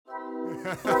Welcome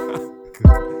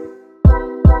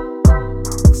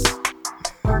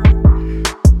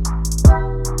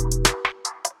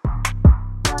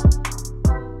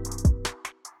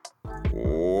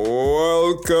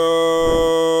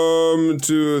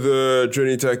to the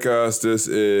TriniTechcast. This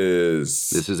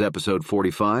is episode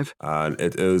 45, and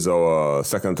it is our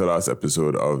second to last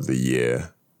episode of the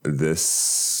year.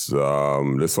 This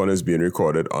one is being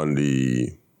recorded on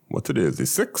the today is the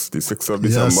 6th of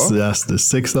December. Yes, the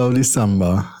 6th of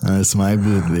December, and it's my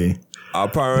birthday.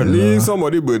 Apparently,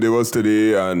 somebody's birthday was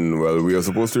today, and well, we were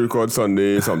supposed to record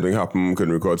Sunday. Something happened,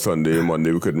 couldn't record Sunday.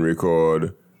 Monday, we couldn't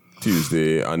record.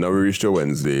 Tuesday, and now we reached a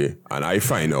Wednesday, and I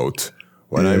find out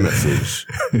when I message.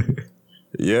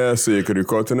 Yeah, so you could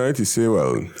record tonight. You say,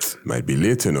 well, might be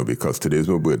late, because today's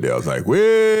my birthday. I was like,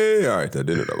 way, all right, I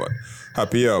didn't know about.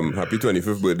 Happy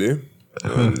 25th birthday.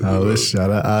 I wish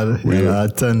I'd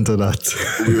add 10 to that.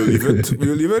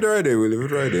 We'll leave it right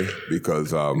there.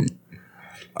 Because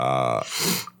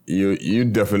you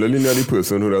definitely not the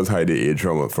person who does hide the age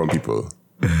from people.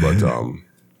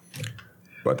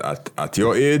 But at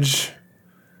your age,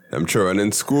 them children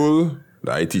in school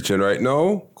that I teaching right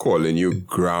now, calling you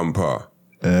grandpa.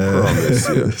 Promise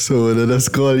you. So what did I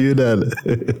call you then?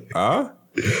 Huh?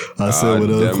 I said, what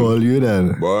did I call you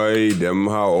then? Boy, them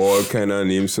have all kind of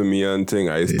names for me and thing.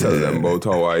 I used to tell them about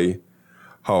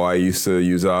how I used to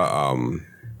use a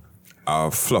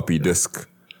floppy disk.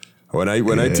 When I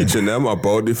teaching them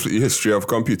about the history of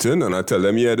computing, and I tell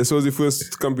them, this was the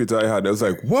first computer I had. I was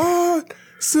like, what?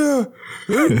 Sir,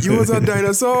 you was a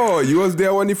dinosaur. You was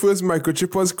there when the first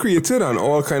microchip was created, and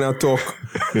all kind of talk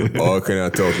they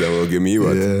will give me.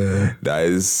 But that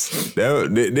is,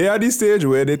 they are the stage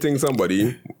where they think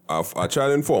somebody, a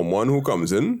child in Form 1 who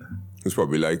comes in, who's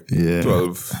probably like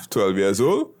 12 years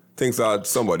old, thinks that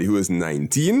somebody who is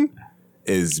 19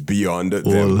 is beyond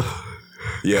them.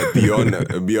 Yeah, beyond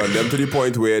them to the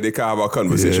point where they can't have a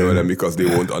conversation with them because they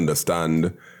won't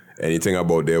understand anything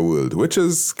about their world, which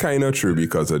is kind of true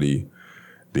because of the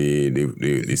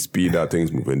speed that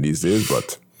things moving these days.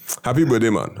 But happy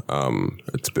birthday, man!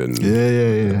 It's been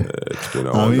it's been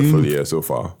a wonderful year so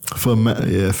far. For men,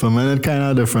 it's kind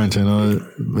of different,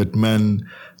 With men,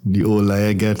 the older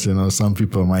I get, some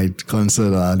people might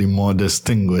consider the more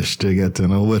distinguished they get,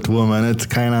 With women, it's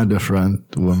kind of different.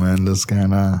 Women just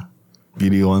kind of be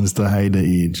the ones to hide the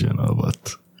age,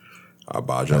 but. A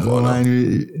badge of honor.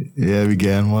 We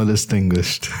getting more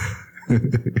distinguished. I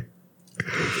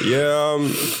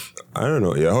don't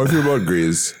know. Yeah, how do you feel about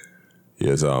Grace?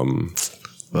 Yes, I'd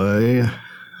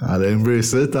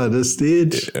embrace it at this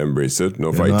stage. Embrace it,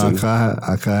 no fighting. I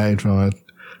can't hide from it.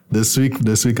 This week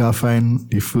I find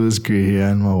the first gray hair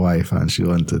in my wife, and she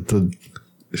wanted to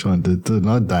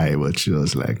not die, but she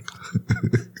was like.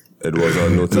 It was a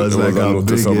noticeable.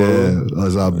 It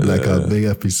was a big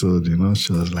episode,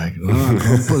 She was like, I'm going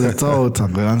to pull it out.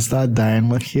 I'm going to start dyeing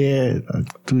my hair. I'm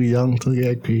too young to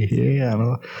get gray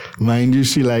hair, Mind you,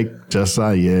 she just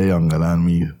a year younger than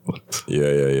me. But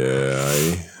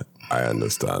I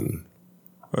understand.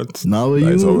 But now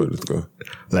you, how it go.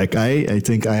 I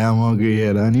think I am more gray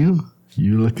hair than you.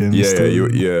 You looking you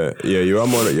are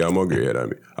more gray hair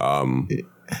than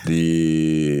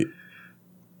me.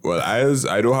 Well,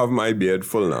 I don't have my beard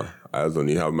full now. I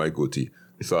only have my goatee.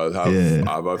 So I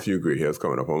have a few gray hairs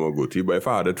coming up on my goatee. But if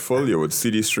I had it full, you would see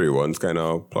the stray ones kind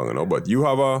of plunging out. But you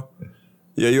have a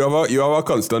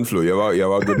constant flow. You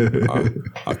have a good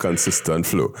a consistent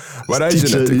flow. But that's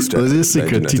genetics. Was it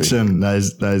secret teaching? That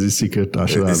is the secret. I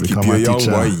should have become a teacher.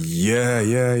 Boy. Yeah.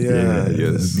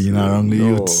 Yes. Being around the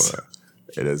youths.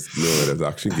 It is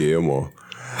actually gay more.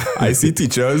 I see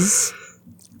teachers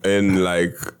in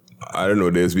I don't know,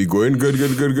 there's be going good.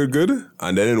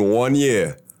 And then in 1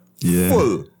 year,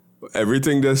 full.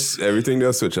 Everything just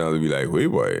switch and I'll be like, wait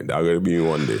boy, that's gonna be me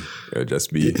one day. It'll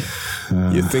just be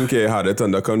you think you had it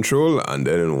under control and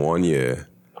then in 1 year,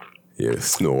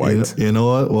 Snow White. You know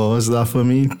what was that for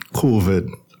me? COVID.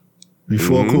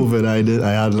 Before COVID I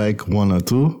had 1 or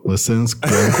 2, but since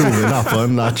COVID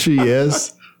happened, that 3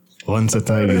 years, once a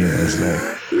time it's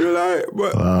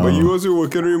but you was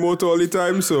working remote all the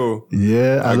time, so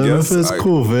I don't know if it's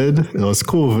COVID. It was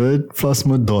COVID plus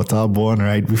my daughter born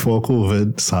right before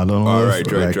COVID, so I don't know. Right.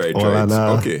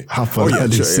 Okay. Happened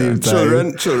at the same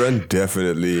time. Children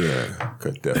definitely,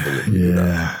 could definitely do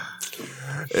that.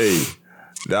 Hey,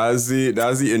 that's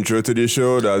the intro to the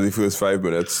show. That's the first 5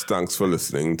 minutes. Thanks for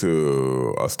listening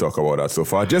to us talk about that so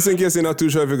far. Just in case you're not too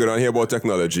sure if you're going to hear about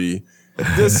technology,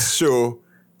 this show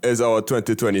is our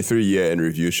 2023 year in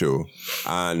review show.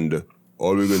 And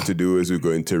all we're going to do is we're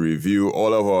going to review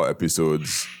all of our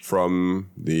episodes from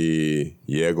the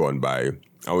year gone by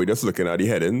And we're just looking at the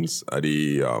headings, at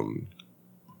the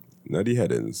not the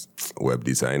headings, web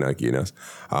design again.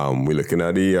 We're looking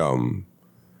at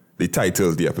the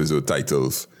titles, the episode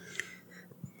titles.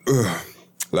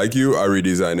 Like you, I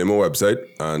redesigned my website,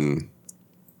 and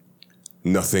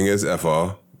nothing is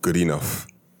ever good enough.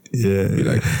 Yeah. Be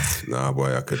like, nah,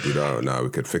 boy, I could do that. Nah, we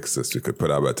could fix this. We could put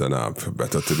that better. Nah,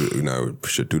 better to do. Nah, we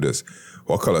should do this.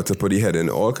 What color to put the head in?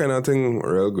 All kind of thing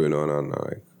real going on.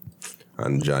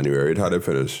 And January it had to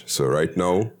finish. So right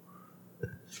now,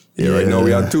 right now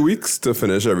we had 2 weeks to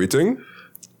finish everything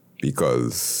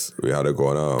because we had to go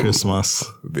on a Christmas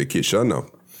vacation now.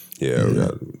 Yeah. We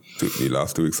had the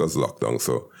last 2 weeks was lockdown.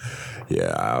 So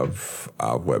yeah, I have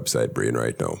website brain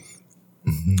right now.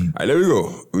 Mm-hmm. All right, there we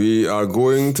go. We are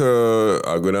going to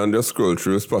just scroll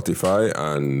through Spotify,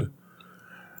 and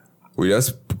we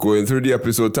just going through the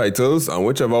episode titles, and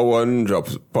whichever one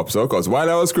pops out. Because while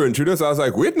I was scrolling through this, I was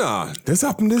like, wait, nah, this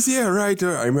happened this year, right?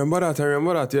 I remember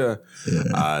that, yeah.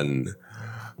 And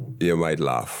you might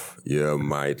laugh.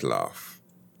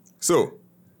 So,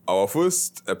 our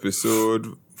first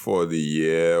episode for the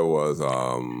year was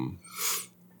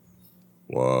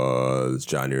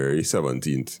January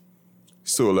 17th.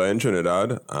 Solar in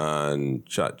Trinidad and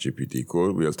ChatGPT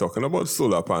code. We were talking about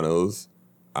solar panels,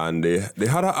 and they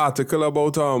had an article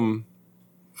about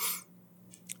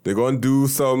they're going to do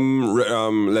some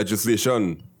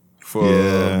legislation for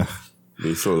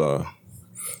the solar.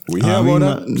 We hear about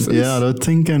that? Yeah, I don't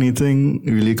think anything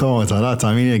really come out of that.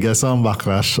 I mean, you get some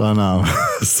backlash on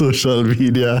social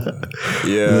media.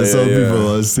 Some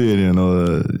people are saying,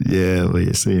 what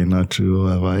you're saying not true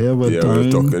or whatever. Yeah, but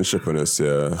we're talking shippiness,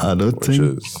 I don't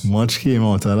think much came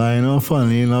out of that.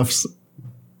 Funny enough,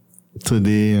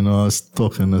 today, I was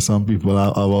talking to some people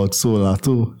about solar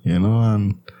too, and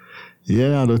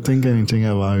I don't think anything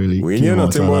ever really we came hear out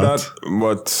nothing of about that.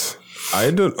 But I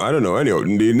don't know. Anyway,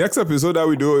 in the next episode that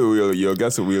we do, we'll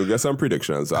get some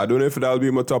predictions. I don't know if that'll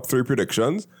be my top 3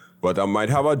 predictions, but I might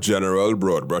have a general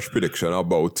broad brush prediction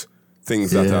about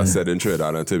things that are said in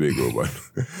Trinidad and Tobago. But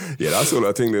that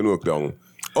solar thing didn't work down.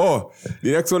 Oh,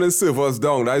 the next one is servers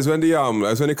down. That's when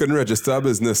they couldn't register a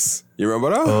business. You remember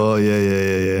that? Oh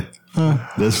yeah.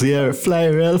 This year fly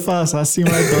real fast. I see my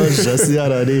touch just the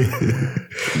other day.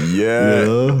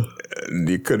 Yeah.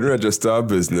 They couldn't register a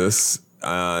business,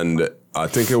 and I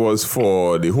think it was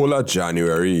for the whole of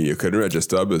January. You couldn't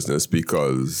register a business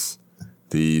because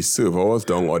the server was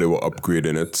down or they were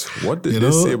upgrading it. What did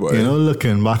they say about it?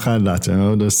 Looking back at that,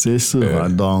 they say server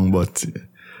down, but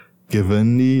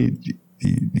given the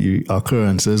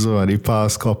occurrences over the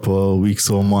past couple of weeks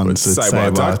or months with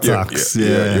cyber attacks. You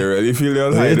really feel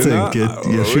you're hiding that?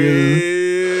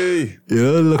 You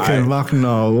feel, looking back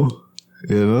now,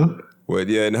 Well,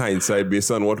 in hindsight,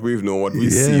 based on what we've known, what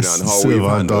we've seen, and how we've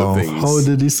handled things. How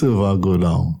did the server go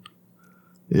down?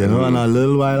 And a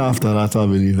little while after that, I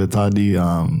believe it had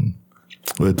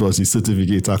it was the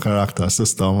certificate of character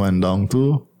system went down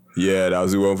too. Yeah, that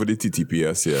was the one for the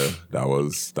TTPS, that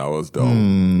was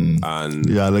down. And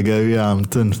the guy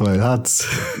tinfoil hats.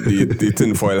 the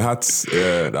tinfoil hats,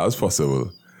 that was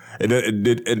possible. It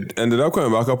ended up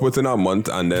coming back up within a month,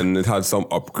 and then it had some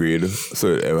upgrade,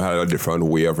 so it had a different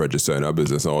way of registering a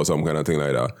business or some kind of thing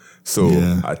like that. So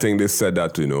I think they said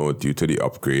that, due to the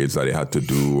upgrades that they had to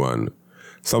do and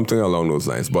something along those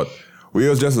lines. But we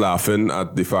was just laughing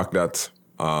at the fact that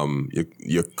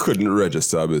you couldn't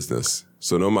register a business.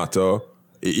 So no matter,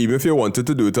 even if you wanted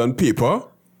to do it on paper,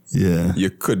 you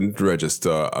couldn't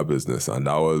register a business, and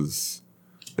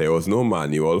there was no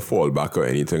manual fallback or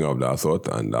anything of that sort,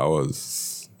 and that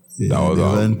was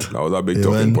a big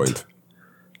talking point.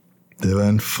 They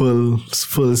went full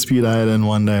speed ahead in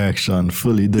one direction,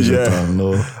 fully digital,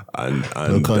 no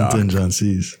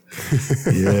contingencies.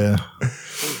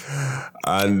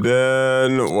 And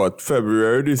then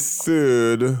February the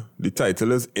 3rd, the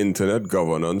title is Internet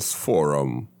Governance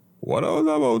Forum. What was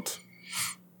that about?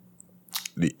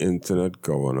 The Internet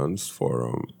Governance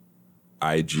Forum.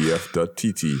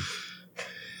 IGF.TT.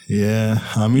 Yeah,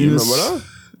 I mean, you remember that?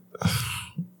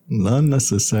 Not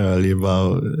necessarily,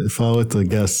 but if I were to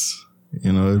guess,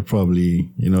 it probably,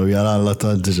 we had a lot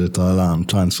of digital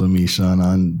transformation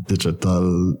and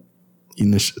digital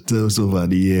initiatives over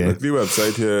the year. Like the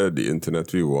website here, the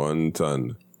Internet We Want,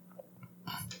 and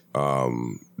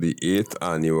the 8th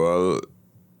annual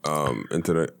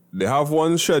Internet. They have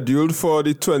one scheduled for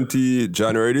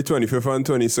January the 25th and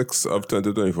 26th of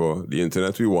 2024, the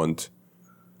Internet We Want.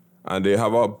 And they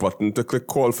have a button to click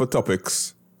call for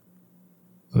topics.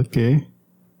 Okay.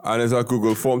 And it's a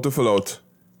Google form to fill out.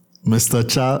 Mr.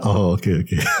 Chat. Oh, okay.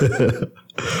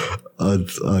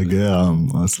 Again,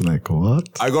 I was like, what?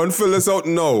 I gonna fill this out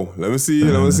now. Let me see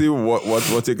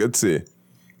what you could say.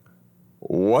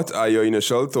 What are your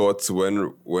initial thoughts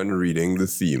when reading the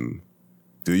theme?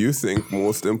 Do you think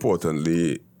most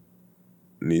importantly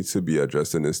needs to be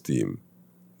addressed in this theme?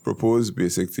 Proposed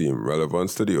basic theme,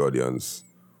 relevance to the audience.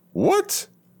 What?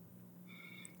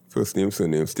 First name,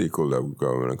 surname, stakeholder,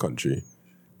 government, and country.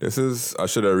 This is, I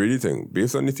should have really think.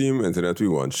 Based on the theme, Internet We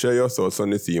Want, share your thoughts on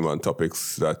the theme and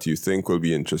topics that you think will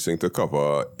be interesting to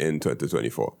cover in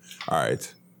 2024. All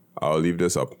right. I'll leave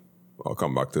this up. I'll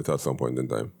come back to it at some point in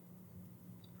time.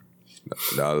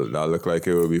 That'll look like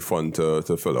it will be fun to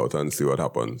fill out and see what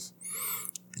happens.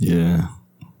 Yeah.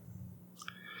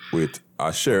 Wait,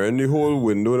 I'm sharing the whole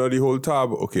window, not the whole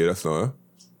tab? Okay, that's not.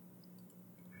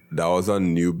 That was a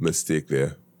noob mistake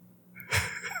there.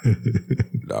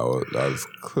 that was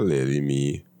clearly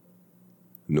me.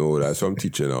 No, that's from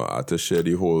teaching. I had to share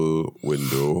the whole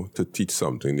window to teach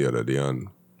something the other day, and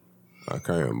I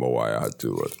can't remember why I had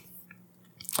to. But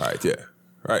all right, yeah,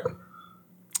 right.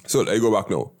 So let me go back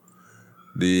now.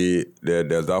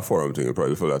 There's that forum thing. You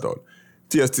probably fill that out.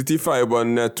 TSTT Fiber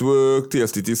Network.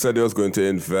 TSTT said they was going to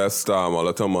invest a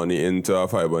lot of money into a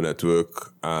fiber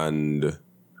network, and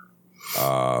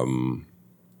I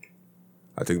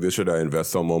think they should have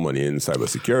invested some more money in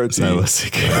cybersecurity.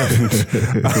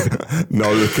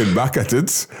 Now looking back at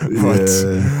it, but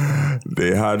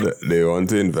they want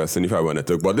to invest in the fiber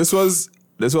network. But this was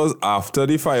after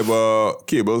the fiber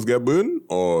cables get burned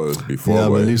or before? Yeah, I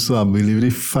believe so. I believe the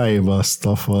fiber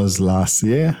stuff was last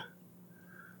year.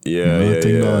 I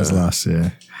think that was last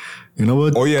year. You know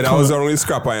what? Oh yeah, that was the only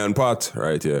scrap iron part,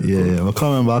 right? Yeah. Yeah. We're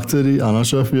coming back to I'm not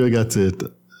sure if you'll get it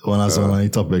when I saw any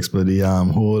topics, but the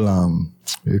whole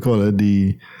we call it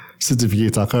the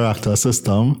certificate of character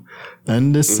system,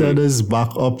 and they said it's back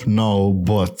up now.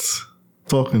 But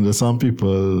talking to some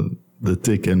people, they're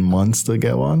taking months to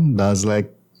get one. That's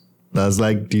like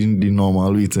the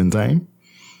normal waiting time.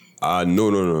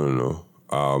 No.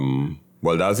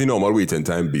 Well, that's the normal waiting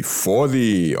time before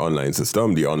the online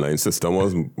system. The online system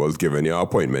was giving you an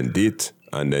appointment date,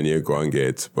 and then you go and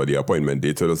get. But the appointment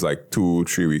date was like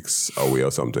 2-3 weeks away or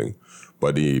something.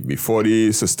 But before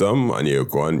the system, and you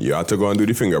had to go and do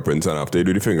the fingerprints, and after you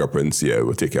do the fingerprints, it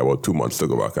will take you about 2 months to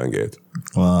go back and get.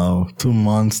 Wow, 2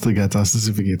 months to get a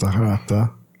certificate of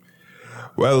character.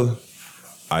 Well,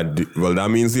 that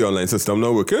means the online system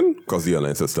not working, because the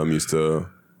online system used to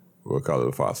work a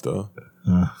little faster.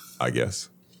 I guess.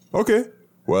 Okay.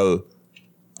 Well,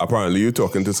 apparently you're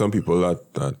talking to some people that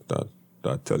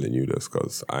telling you this,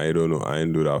 because I don't know. I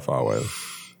didn't do that for a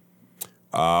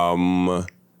while.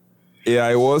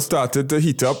 AI was started to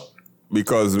heat up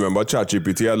because remember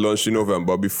ChatGPT had launched in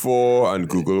November before, and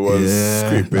Google was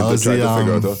scraping to try to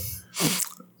figure it out.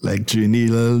 Like during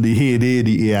the heyday,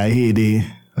 the AI heyday,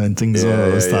 and things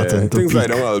were starting to things peak. right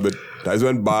down a little bit. That's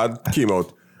when Bard came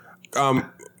out.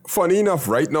 Funny enough,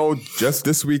 right now, just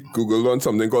this week, Google launched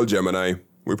something called Gemini.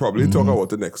 We probably talk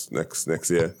about it next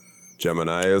year.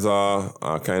 Gemini is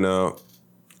a kind of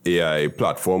AI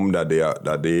platform that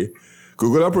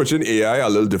Google approaching AI a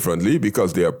little differently,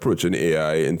 because they're approaching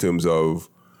AI in terms of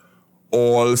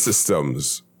all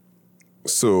systems.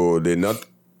 So they're not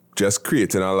just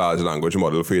creating a large language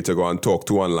model for you to go and talk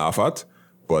to and laugh at,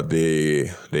 but they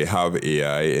have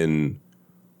AI in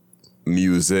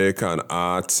music and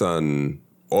arts and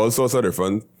all sorts of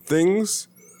different things.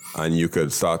 And you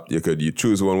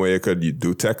choose one where you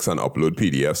do text and upload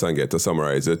PDFs and get to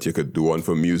summarize it. You could do one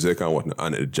for music and whatnot,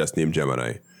 and it just named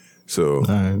Gemini. So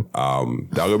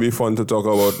that will be fun to talk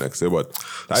about next year. But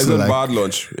that is a bad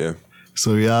launch. Yeah.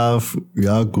 So we have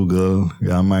Google, we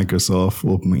have Microsoft,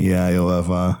 OpenAI, or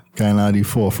whatever, kind of at the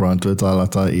forefront with a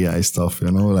lot of AI stuff,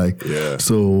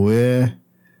 So where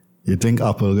you think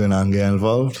Apple gonna get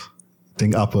involved?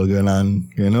 Think Apple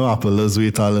Apple does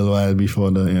wait a little while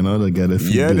before they get a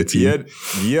few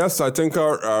Yes, I think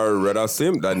I read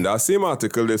that same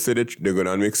article. They said that they're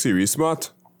gonna make Siri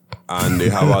smart, and they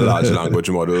have a large language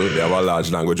model. They have a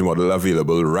large language model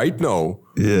available right now,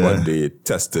 but they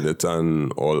tested it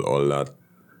and all that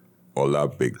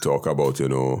big talk about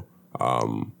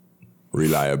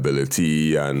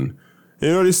reliability and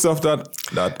the stuff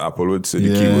that Apple would say the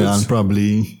keywords, and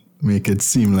probably make it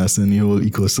seamless in the whole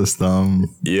ecosystem.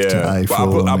 Yeah,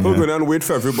 but Apple going to wait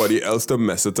for everybody else to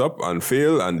mess it up and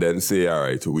fail, and then say, all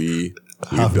right, we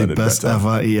have the best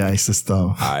ever AI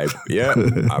system. I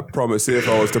promise you, if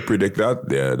I was to predict that,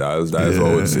 that is what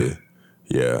I would say.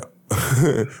 Yeah.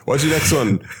 What's the next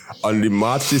one? On the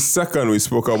March 2nd, we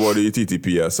spoke about the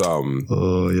TTPS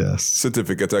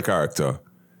certificate of character.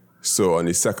 So on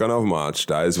the 2nd of March,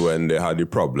 that is when they had the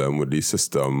problem with the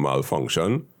system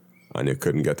malfunction. and you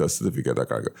couldn't get a certificate of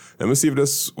character. Let me see if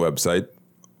this website,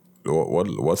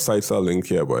 what sites are linked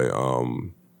here, boy?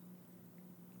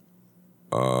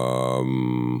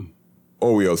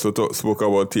 We also spoke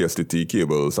about TSTT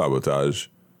cable sabotage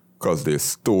because they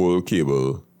stole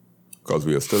cable because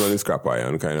we are still on the scrap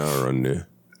iron kind of run there.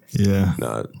 Yeah.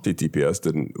 Nah, TTPS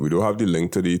didn't. We don't have the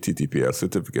link to the TTPS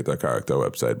certificate of character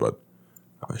website, but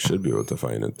I should be able to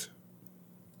find it.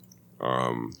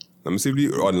 Let me see if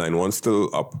the online one's still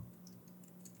up.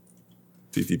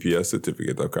 TTPS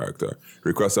certificate of character.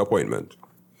 Request appointment.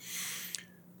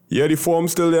 Yeah, the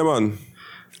form's still there, man.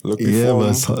 Look, the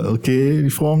form. But okay, the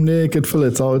form there, you could fill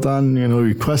it out and,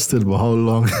 request it, but how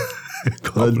long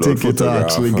could take it to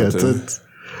actually get it?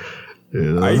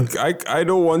 I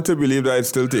don't want to believe that it's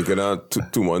still taking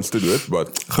 2 months to do it,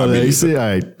 but you see,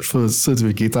 for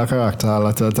certificate of character, a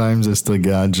lot of times it's to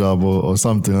get a job or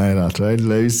something like that, right?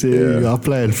 Like you say, you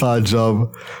applied for a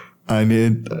job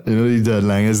and the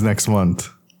deadline is next month.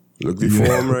 Look, the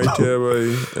form right here,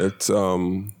 boy.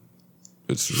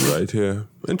 It's right here.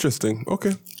 Interesting.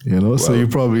 Okay. So you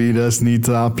probably just need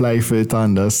to apply for it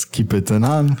and just keep it in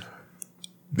hand.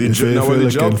 The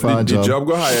job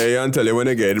go hire you and tell you when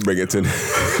they get it, bring it in.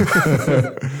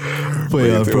 For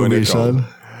your probation.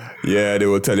 Yeah, they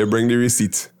will tell you, bring the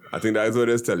receipt. I think that's what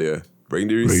they tell you. Bring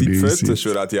the receipt for it to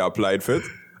show that you applied for it.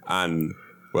 And,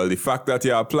 well, the fact that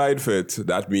you applied for it,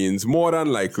 that means more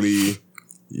than likely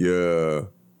you're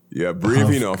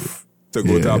brave enough to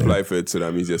go to apply for it, so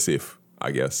that means you're safe,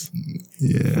 I guess.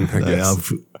 Yeah, I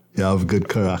guess. You have good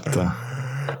character.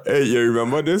 Hey, you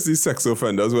remember this? The sex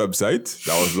offenders website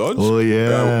that was launched? Oh,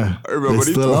 yeah. I remember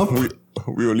it's still up?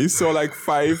 We only saw like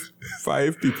five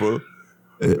people.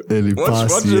 In the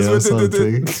past year or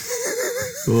something.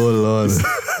 Oh, Lord.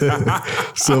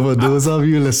 So for those of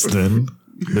you listening,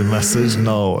 the message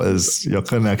now is your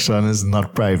connection is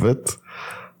not private.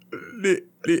 The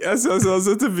SSL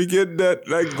certificate that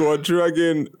going through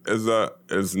again is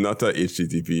not a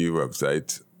HTTP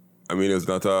website. I mean, it's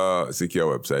not a secure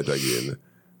website again.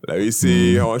 Let me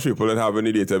see how much people it have in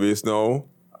the database now.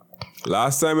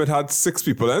 Last time it had 6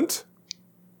 people in it.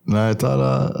 No, it had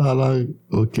a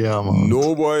okay amount.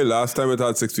 No, boy, last time it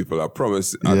had 6 people, I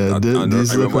promise. Yeah,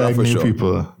 these look like new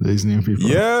people. These new people.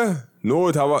 Yeah. No,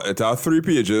 it had 3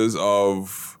 pages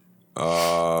of,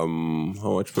 how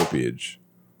much per page?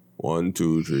 1,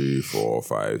 2, 3, 4,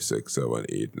 5, 6, 7,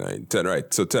 8, 9, 10.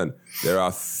 Right, so 10. There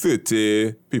are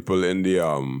 30 people in the,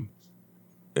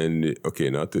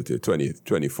 not 30, 20,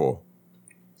 24.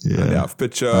 Yeah. And they have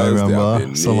pictures. I remember they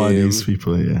have some of these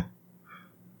people, yeah.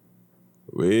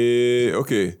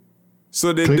 Okay.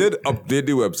 So they did update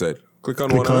the website. Click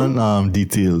on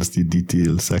details, the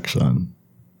details section.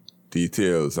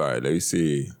 Details, all right, let me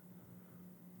see.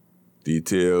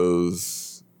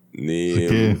 Details,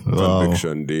 name,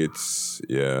 conviction dates,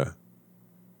 yeah.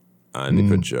 And the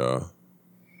picture.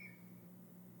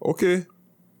 Okay.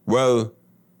 Well,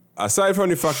 aside from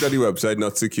the fact that the website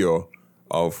not secure,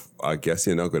 I guess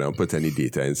you're not going to put any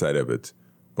data inside of it.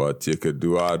 But you could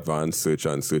do an advanced search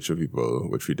and search for people,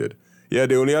 which we did. Yeah,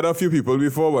 they only had a few people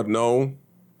before, but now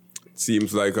it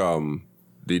seems like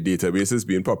the database is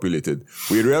being populated.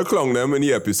 We real clung them in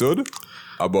the episode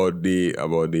about the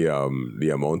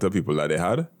amount of people that they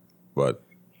had. But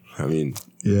I mean,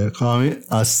 yeah,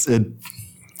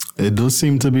 it does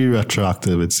seem to be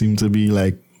retroactive. It seemed to be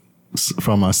like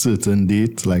from a certain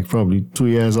date, like probably 2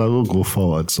 years ago, go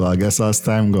forward. So I guess as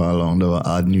time go along, they will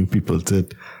add new people to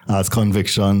it as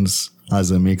convictions, as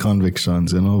they make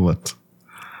convictions, but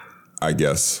I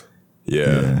guess,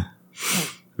 yeah.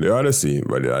 They ought to see,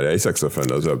 but the sex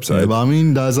offenders website. Yeah, but I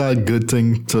mean, that's a good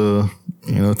thing to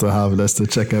have this to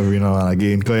check every now and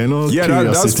again. Cause,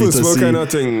 that's first world kind of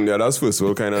thing. Yeah, that's first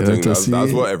world kind of thing. That's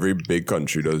what every big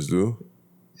country does do.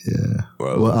 Yeah.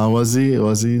 Well, and was he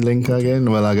link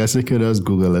again? Well, I guess you could just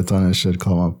Google it and it should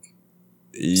come up.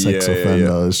 Sex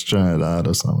offenders, Trinidad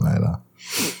or something like that.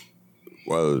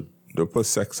 Well, don't put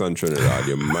sex on Trinidad.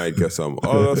 You might get some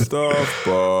other stuff,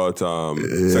 but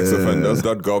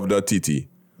sexoffenders.gov.tt.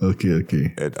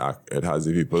 Okay. It has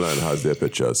the people and has their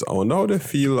pictures. I wonder how they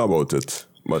feel about it.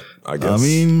 But I guess, I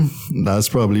mean, that's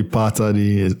probably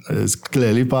it's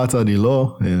clearly part of the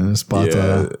law. It's part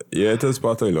of it is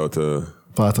part of the law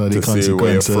part of the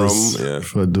consequences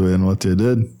for doing what you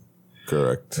did.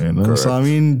 Correct. Correct. So I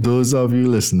mean, those of you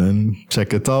listening,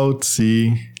 check it out.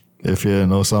 See if you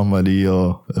know somebody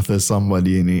or if there's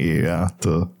somebody in the area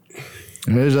to.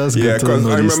 Just because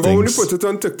I remember when we put it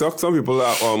on TikTok, some people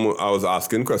I was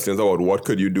asking questions about what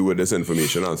could you do with this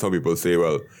information, and some people say,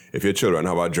 well, if your children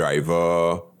have a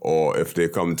driver or if they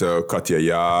come to cut your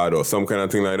yard or some kind of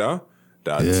thing like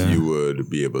that, you would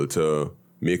be able to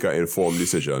make an informed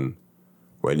decision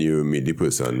when you meet the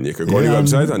person. You can go on the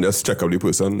website and just check out the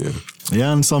person. Yeah.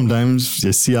 Yeah, and sometimes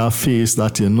you see a face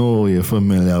that you know you're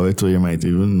familiar with, or you might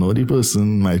even know the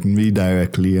person, mightn't be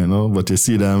directly, but you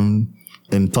see them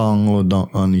in town or down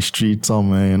on the street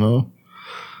somewhere,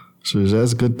 So it's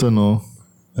just good to know,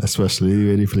 especially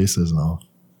where the places now.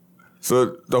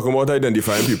 So, talking about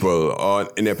identifying people,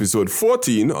 in episode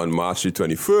 14 on March the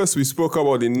 21st, we spoke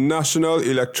about the National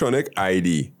Electronic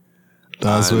ID.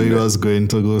 That's where he was going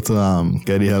to go to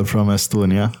get the help from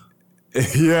Estonia.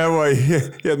 Yeah, boy.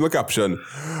 Here's my caption.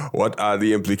 What are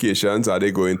the implications? Are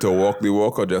they going to walk the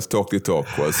walk or just talk the talk?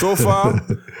 Well, so far,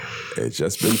 it's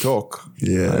just been talk.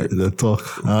 Yeah, the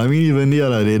talk. I mean, even the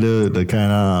other day, the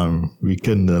kind of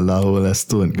rekindle the whole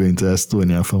going to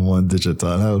Estonia for more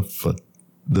digital help. But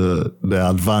the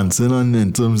advancing on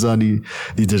in terms of the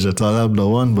digital help, the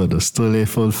one, but still they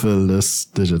fulfill this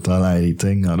digital ID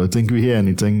thing. I don't think we hear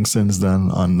anything since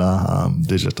then on the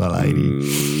digital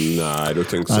ID. Nah, I don't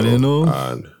think so. I don't know.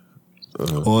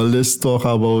 All this talk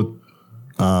about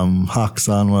hacks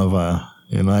and whatever,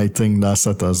 I think that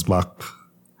set us back.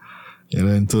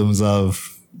 In terms of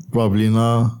probably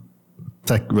not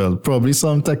tech, well, probably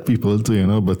some tech people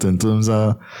too, but in terms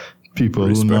of people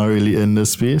who are not really in the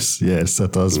space, it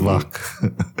set us back.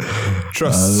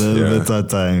 Trust. A little bit of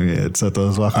time, it set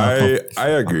us back. I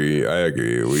agree.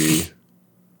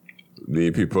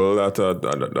 The people that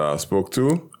I spoke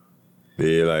to,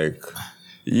 they like,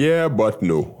 yeah, but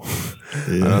no.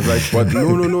 Yeah. And I was like, but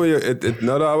no, it's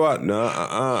not about,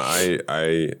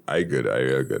 I good.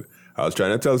 I was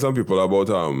trying to tell some people about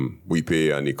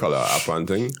WePay and the color app and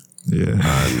thing. Yeah.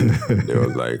 And they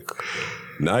was like,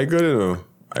 nah, I good,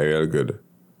 I real good.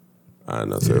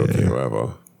 And I said, okay,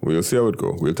 whatever. We'll see how it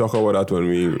go. We'll talk about that when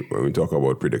we talk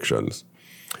about predictions.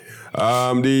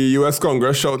 The US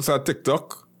Congress shouts at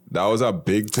TikTok. That was a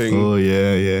big thing. Oh,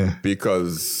 yeah.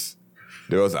 Because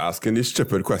they was asking these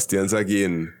stupid questions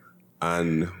again.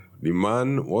 And the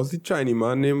man, what's the Chinese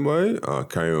man name, boy? I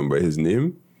can't remember his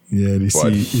name. Yeah, he's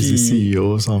the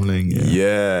CEO or something.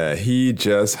 Yeah, he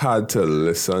just had to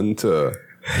listen to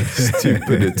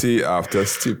stupidity after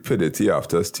stupidity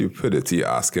after stupidity,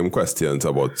 ask him questions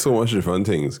about so much different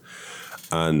things.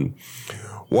 And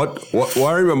what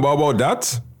I remember about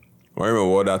that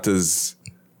is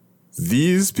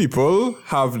these people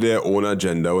have their own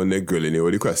agenda when they're grilling you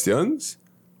with the questions,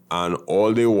 and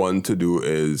all they want to do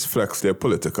is flex their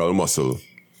political muscle.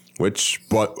 But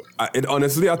it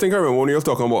honestly, I think I remember when you were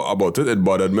talking about it, it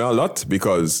bothered me a lot,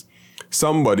 because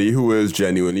somebody who is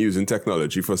genuinely using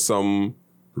technology for some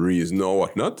reason or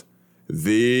whatnot,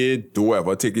 they don't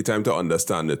ever take the time to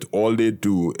understand it. All they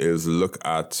do is look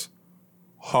at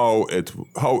how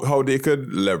they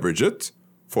could leverage it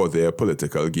for their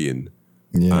political gain,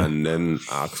 and then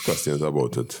ask questions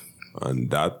about it.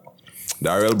 And that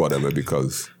real bother me,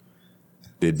 because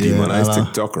they demonize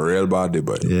TikTok real bad,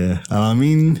 but yeah. And I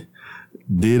mean,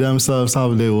 they themselves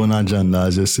have their own agenda,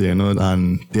 as you say, and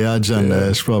their agenda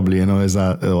is probably, it was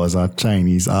a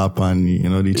Chinese app, and,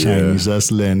 the Chinese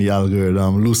just learn the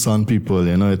algorithm, loose on people,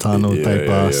 it had no type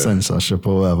of censorship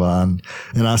or whatever. And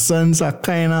in a sense, I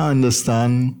kind of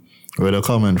understand where they're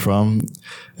coming from,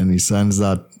 in the sense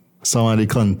that some of the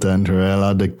content real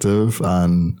addictive,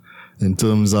 and in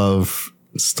terms of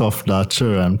stuff that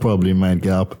children probably might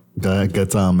get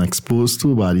exposed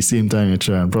to, but at the same time, your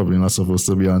children probably not supposed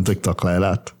to be on TikTok like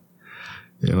that,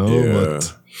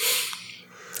 But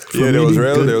there was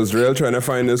real trying to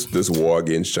find this war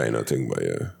against China thing, but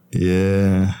I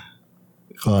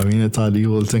mean, it had the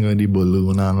whole thing with the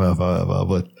balloon and whatever.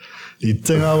 But the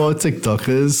thing about TikTok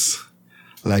is,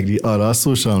 like the other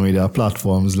social media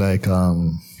platforms, like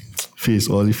all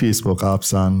the Facebook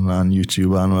apps and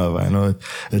YouTube and whatever,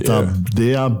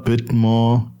 they are a bit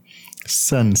more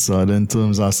censored in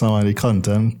terms of some of the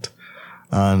content,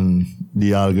 and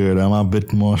the algorithm are a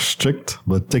bit more strict,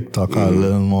 but TikTok are a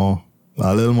little more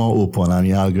open, and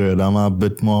the algorithm are a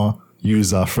bit more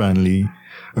user friendly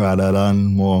rather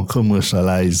than more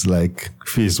commercialized like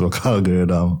Facebook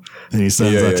algorithm, in the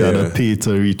sense that you have to pay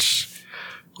to reach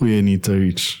who you need to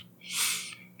reach.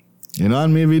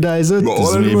 And maybe that is it.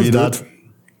 Maybe that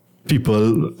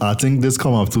people, I think this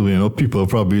come up to, people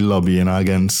probably lobbying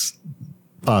against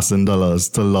passing dollars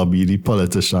to lobby the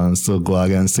politicians to go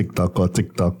against TikTok, or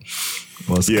TikTok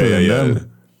was killing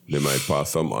them. They might pass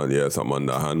some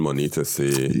underhand money to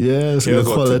say, so they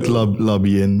call it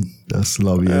lobbying. That's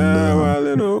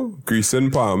lobbying.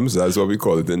 Greasing palms, that's what we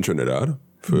call it in Trinidad,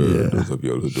 for those of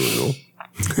you who don't know.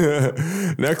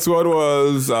 Next one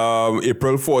was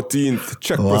April 14th,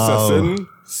 check processing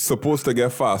supposed to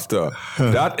get faster.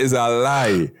 That is a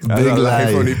lie. That's Big a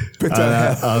lie. from the pit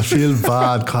of hell. I feel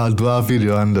bad because I do a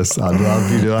video on this. And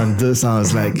I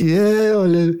was like, yeah,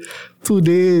 only 2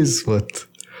 days. But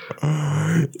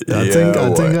I think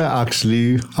I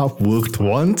actually have worked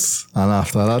once. And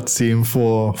after that, same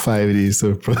 4-5 days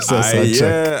to process a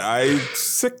check.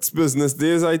 6 business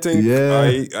days, I think.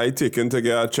 Yeah. I taken to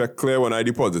get a check clear when I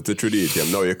deposited through the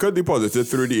ATM. Now, you could deposit it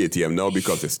through the ATM now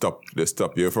because they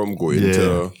stop you from going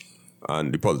to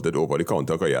and deposit it over the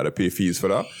counter because you had to pay fees for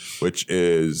that, which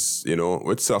is,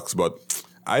 which sucks. But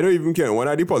I don't even care. When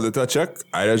I deposit a check,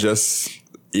 I just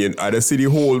see the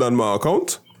hold on my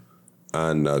account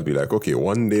and I'll be like, okay,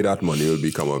 one day that money will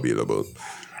become available.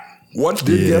 What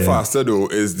did get faster though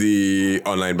is the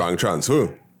online bank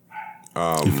transfer.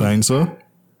 You find so?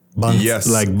 Banks, yes.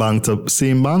 Like bank to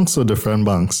same banks or different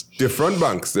banks? Different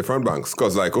banks.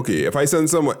 Because okay, if I send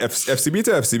some FCB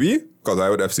to FCB, because I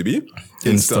would FCB,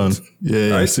 instant. Yeah,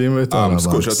 right? Same with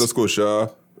Scotia to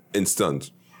Scotia,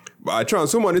 instant. But I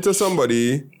transfer money to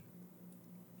somebody,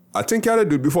 I think I had to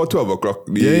do it before 12 o'clock.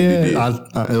 The day.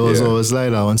 It was always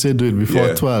like that. Once you do it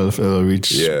before 12, it will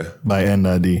reach by end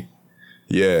of the day.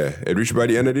 Yeah, it reached by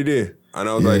the end of the day. And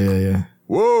I was like,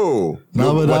 whoa.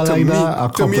 No, but I like that a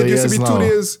couple it used to be years 2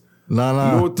 days.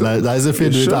 No. That's if you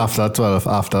do it after 12.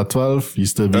 After 12,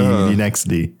 used to be the next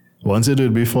day. Once you do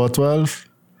it before 12,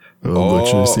 it will go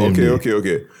through the same day.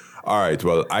 Okay. All right,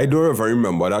 well, I don't ever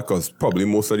remember that because probably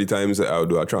most of the times I'll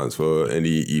do a transfer in the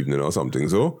evening or something.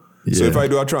 So if I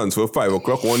do a transfer 5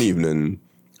 o'clock one evening,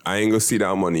 I ain't going to see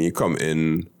that money come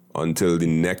in until the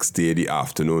next day, the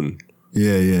afternoon.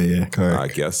 Yeah, correct. I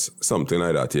guess something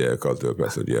like that, cultural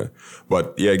person,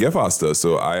 But get faster.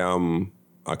 So I'm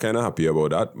kind of happy about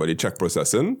that. But the check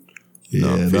processing,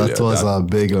 that was a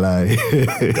big lie.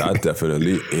 That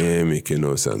definitely ain't making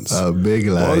no sense. A big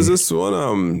lie. What was this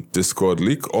one? Discord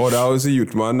leak? Oh, that was the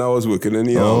youth man that was working in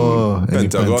the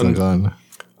Pentagon.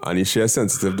 And he shares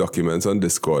sensitive documents on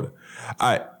Discord.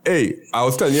 I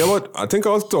was telling you about, I think I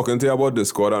was talking to you about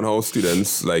Discord and how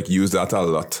students use that a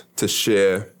lot to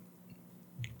share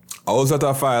all sort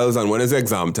of files, and when it's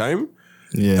exam time,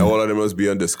 all of them must be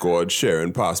on Discord,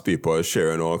 sharing past papers,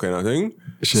 sharing all kind of thing.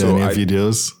 Sharing your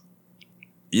videos.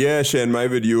 Yeah, sharing my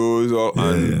videos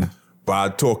and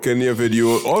bad talking your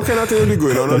video, all kind of things be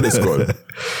going on Discord.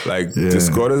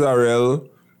 Discord is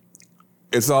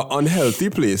it's an unhealthy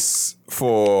place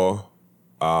for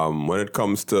when it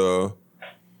comes to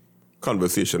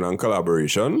conversation and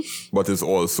collaboration, but it's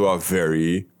also a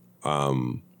very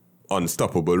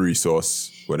unstoppable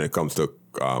resource when it comes to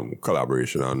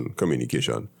collaboration and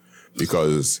communication,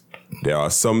 because there are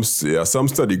some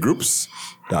study groups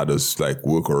that just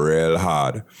work real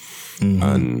hard,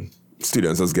 and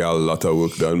students just get a lot of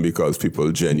work done because people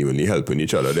genuinely helping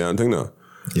each other there and thing now.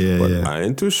 But I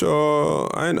ain't too sure.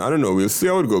 I don't know. We'll see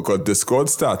how it goes, because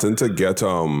Discord's starting to get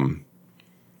a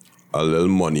little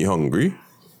money hungry,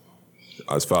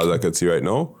 as far as I can see right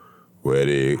now, where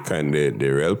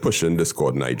they're real pushing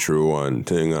Discord Nitro and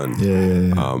thing, and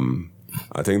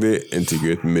I think they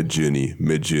integrate Midjourney.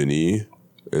 Midjourney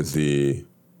is the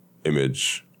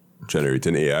image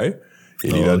generating AI.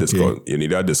 You need a Discord. You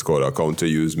need a Discord account to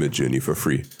use Midjourney for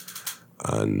free,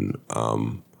 and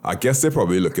I guess they're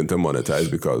probably looking to monetize,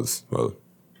 because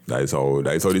that's how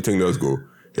the thing does go.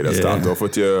 It'll start off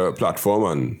with your platform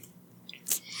and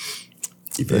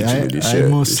eventually I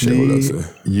mostly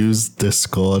use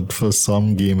Discord for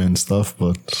some gaming stuff,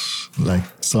 but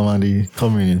some of the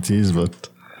communities, but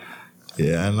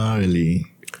I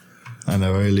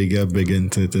never really get big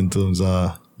into it in terms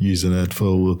of using it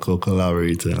for work or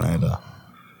collaborating either.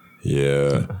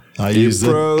 I used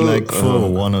it for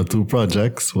 1 or 2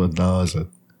 projects, but that was it.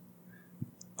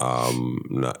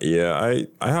 I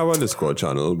have a Discord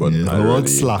channel, but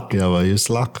Slack? Yeah, I use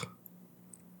Slack.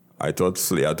 I thought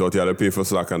you had to pay for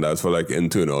Slack, and that's for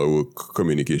internal work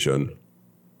communication.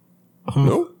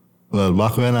 No? Well,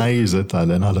 back when I used it, I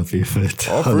didn't have to pay for it.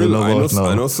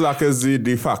 I know Slack is the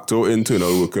de facto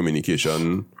internal work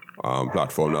communication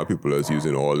platform that people are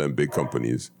using, all them big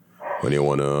companies when they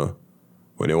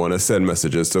wanna send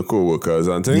messages to co-workers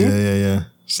and things. Yeah.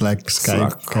 It's like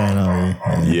Skype kind of way.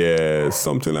 Yeah,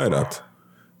 something like that.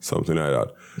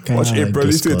 Watch April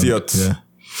 30th. Yeah.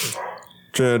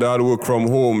 Trinidad work from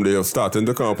home. They are starting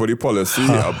to come up with the policy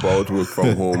about work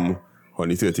from home on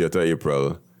the 30th of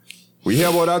April. We hear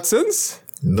about that since?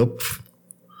 Nope.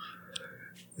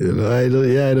 I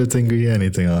don't think we hear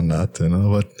anything on that,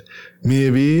 but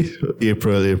maybe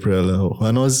April.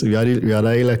 When we had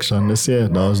an election this year,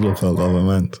 that was local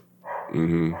government.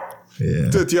 Mm-hmm. Yeah.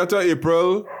 30th of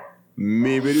April,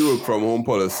 maybe the work from home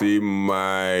policy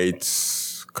might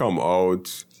come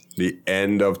out the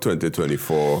end of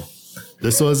 2024.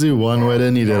 This was the one where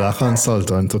they needed a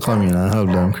consultant to come in and help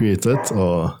them create it,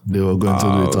 or they were going to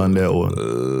do it on their own?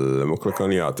 Let me click on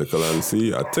the article and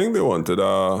see. I think they wanted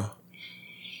a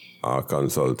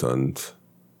consultant.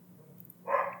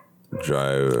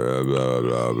 Drive, blah,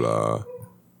 blah, blah.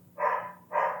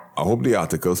 I hope the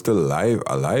article's still alive,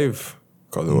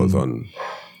 because it was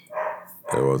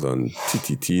on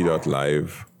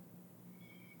ttt.live.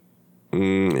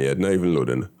 Yeah, not even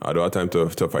loading. I don't have time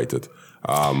to fight it.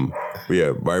 But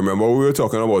I remember we were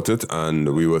talking about it,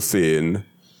 and we were saying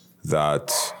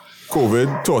that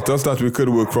COVID taught us that we could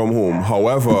work from home.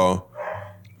 However,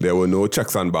 there were no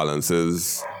checks and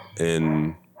balances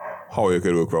in how you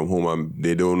could work from home, and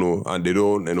they don't know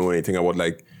anything about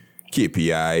like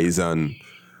KPIs and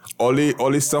all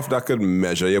the stuff that could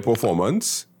measure your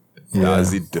performance. Yeah. That's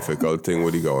the difficult thing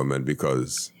with the government,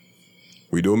 because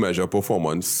we don't measure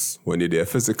performance when you're there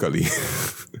physically.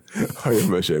 How you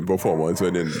measure performance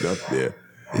when you're not there?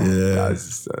 Yeah.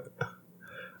 That's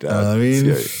I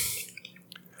mean, scary.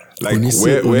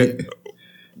 Like, where?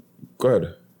 Go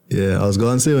ahead. Yeah, I was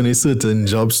going to say only certain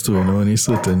jobs too, only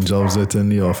certain jobs within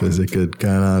the office, you could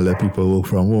kind of let people work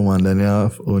from home, and then you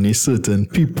have only certain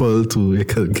people too, you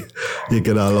could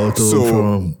allow to work from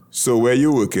home. So where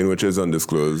you're working, which is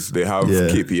undisclosed, they have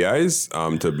KPIs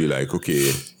to be like,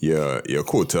 okay, your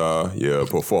quota, your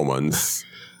performance,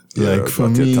 like for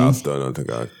me, your task done, that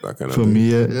kind of for thing.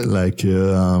 me, like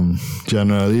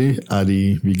generally at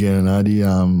the beginning of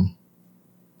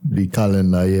the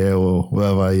calendar year or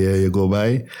whatever year you go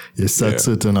by, you set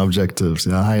certain objectives,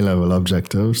 high level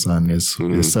objectives, and you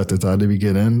set it at the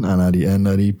beginning, and at the end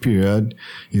of the period,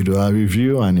 you do a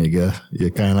review, and you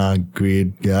kind of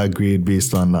get a grade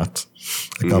based on that,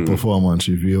 like a performance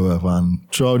review. And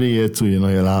throughout the year too, you'll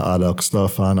have ad hoc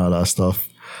stuff and other stuff,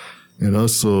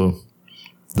 so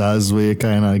that's where you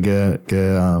kind of get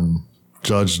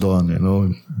judged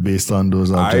on, based on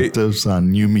those objectives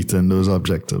and you meeting those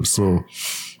objectives. So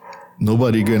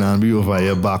nobody gonna be over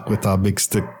your back with a big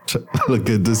stick. Look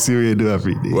at this, what you do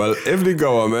every day. Well, if the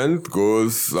government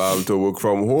goes to work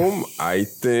from home, I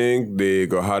think they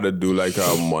go have to do like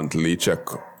a monthly check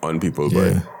on people.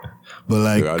 Yeah. But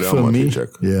like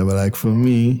for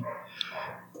me,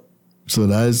 so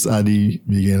that's at the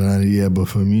beginning of the year. But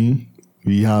for me,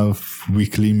 we have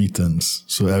weekly meetings.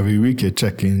 So every week you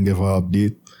check in, give an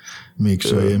update, make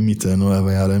sure you're meeting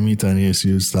whatever you had a meeting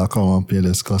issues that come up, you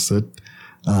discuss it,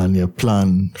 and you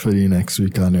plan for the next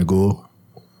week, and you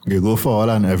go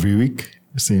forward, and every week,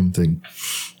 same thing.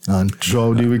 And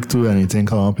throughout the week too, anything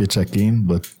come up, you check in,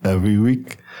 but every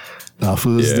week, that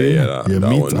first day, you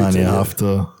meet, and you have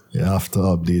to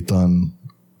update on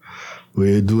what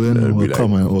you're doing,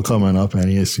 what coming up,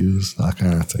 any issues, that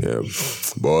kind of thing. Yeah,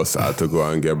 boss, I had to go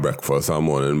and get breakfast one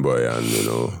morning, boy, and it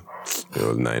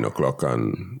was 9 o'clock,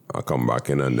 and I come back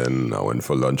in, and then I went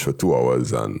for lunch for 2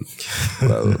 hours, and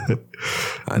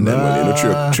and then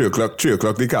 3 o'clock,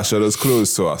 the cashier was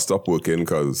closed, so I stopped working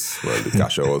because the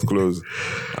cashier was closed.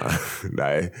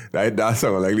 That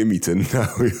sounded like the meeting.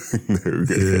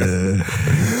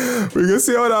 We can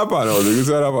see how that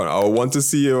happened. I want to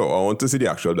see the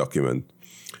actual document.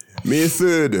 May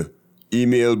 3rd,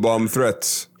 email bomb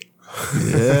threat.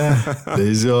 Yeah,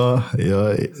 there's your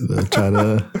trying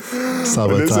to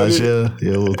sabotage your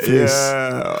workplace.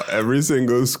 Yeah, every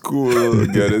single school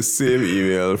get the same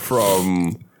email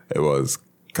from, it was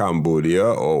Cambodia,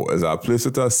 or is that place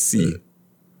with a C?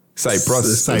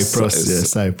 Cyprus.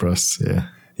 Cyprus, yeah.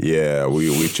 Yeah,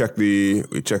 we checked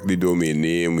the domain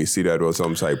name, we see that was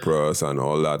some Cyprus and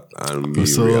all that, and we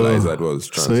realized that was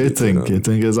translated. So you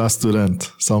think it's a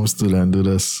student, some student do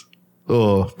this?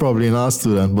 Oh, probably not a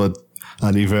student, but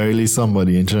at the very least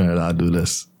somebody in Trinidad do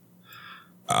this.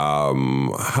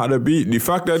 Had to be the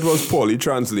fact that it was poorly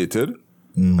translated.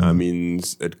 I mean,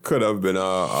 it could have been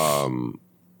a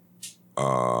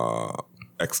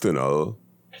external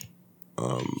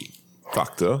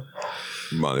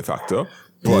malefactor,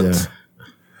 but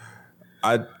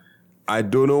I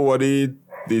don't know what the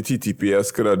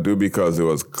TTPS could have do, because it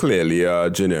was clearly a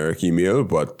generic email,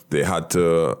 but they had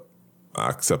to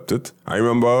accept it. I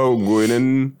remember going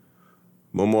in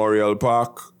Memorial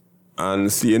Park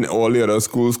and seeing all the other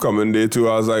schools coming there too.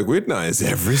 I was like, wait, now is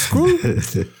every school?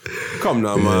 Come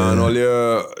now, man, all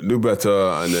you do better.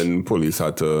 And then police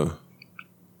had to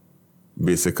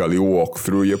basically walk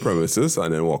through your premises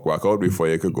and then walk back out before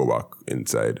you could go back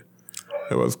inside.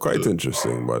 It was quite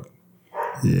interesting, but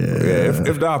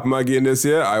if that happens again this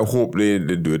year, I hope they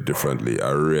do it differently.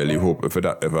 I really hope if it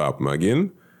ever happens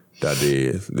again, that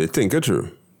they think it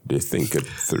through. They think it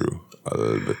through a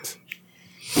little bit.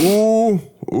 Ooh,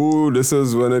 this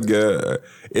is when it get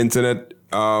internet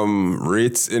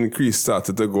rates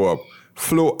started to go up.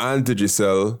 Flow and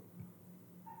Digicel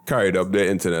carried up their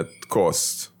internet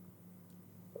cost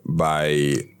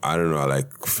by, I don't know, like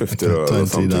 $50 or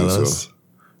something. So,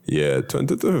 yeah,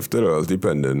 $20 to $50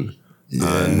 depending.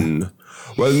 Yeah. And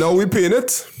well, now we paying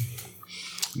it.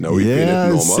 Now we paying it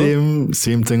normal.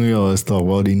 Same thing we always talk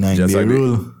about, the 9-day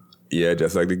rule.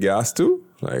 Just like the gas too.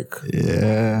 Like we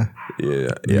ain't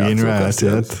right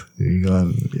yet. We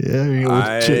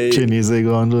Chinese they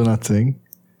go and do nothing.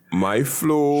 My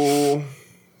flow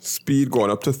speed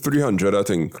going up to 300, I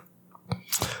think.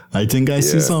 I think I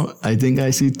see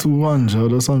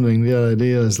 200 or something the other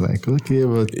day. I was like, okay,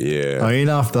 but I mean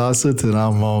after a certain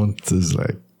amount is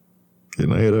like, you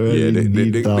know, you don't really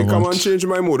need that they come much. and change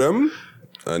my modem,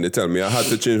 and they tell me I had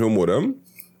to change my modem.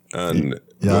 And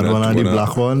you had one of the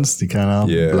black ones, the kind of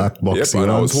black boxy ones.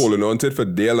 And I was holding on to it for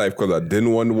dear life because I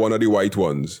didn't want one of the white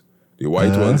ones. The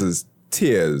white ones is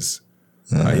tears.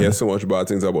 I hear so much bad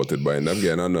things about it, but I end up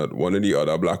getting one of the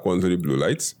other black ones with the blue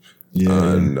lights.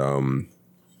 And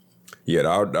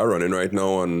that running right now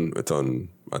on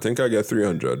I think I get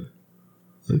 300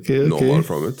 normal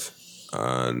from it.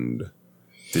 And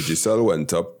Digicel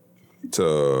went up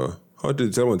to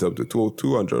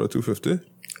 200 or 250.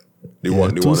 The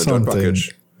 100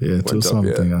 package. Yeah, 2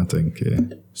 I think,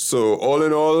 So all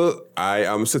in all, I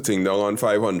am sitting down on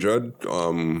 500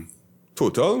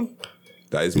 total.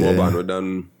 That is more bandwidth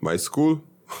than my school.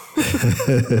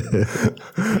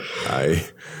 I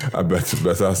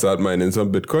better start mining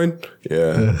some Bitcoin.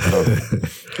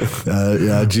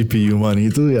 GPU money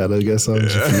too. Yeah, I guess some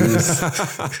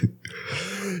GPUs.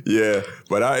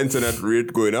 But our internet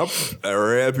rate going up.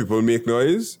 Rare people make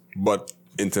noise, but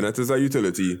internet is a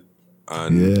utility,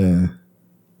 and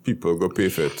people go pay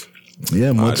for it.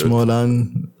 Yeah, much more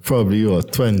than probably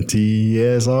 20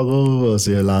 years ago was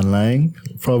your landline.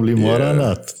 Probably more than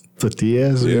that. 30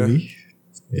 years maybe.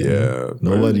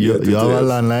 Nobody. You have a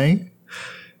landline?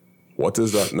 What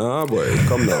is that? Nah, boy.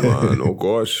 Come down, man. Oh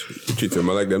gosh. You treat them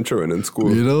like them children in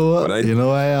school. You know what? I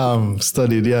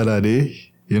studied the other day.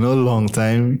 You know, long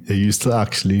time I used to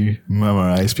actually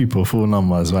memorize people's phone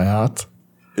numbers by heart.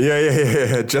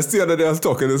 Yeah. Just the other day I was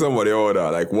talking to somebody about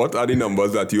that. Like, what are the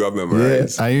numbers that you have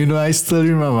memorized? Yeah, and I still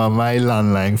remember my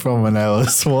landline from when I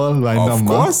was small, my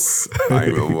number. Of course. I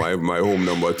remember my home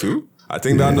number too. I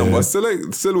think that number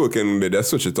still working. They just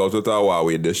switch it out with a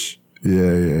Huawei dish.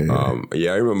 Yeah.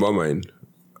 I remember mine.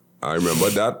 I remember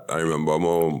that. I remember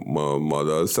my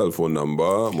mother's cell phone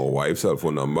number, my wife's cell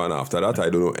phone number, and after that,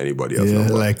 I don't know anybody else's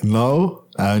number. Like now,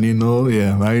 I only know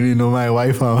my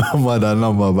wife and my mother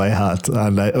number by heart,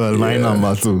 and my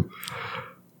number too.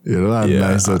 You know, and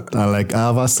I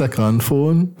have a second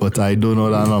phone, but I don't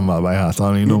know that number by heart. I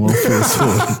only know my first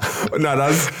phone.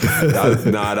 That's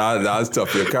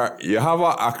tough. You have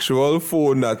an actual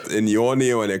phone that in your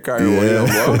name and you carry one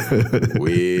number.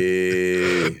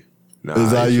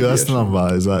 Is that a US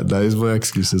number? That is my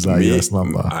excuse? Is that a US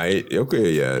number?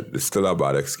 It's still a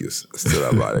bad excuse.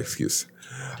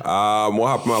 What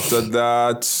happened after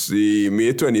that? The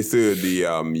May 23rd,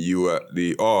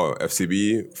 the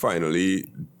FCB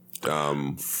finally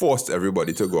forced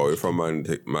everybody to go away from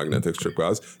magnetic strip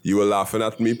cards. You were laughing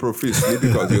at me profusely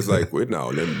because you was like, wait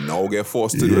now, then now get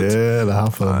forced to do it. Yeah, that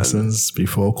happened since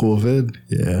before COVID.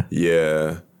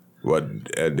 Yeah. But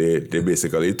they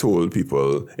basically told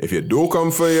people, if you don't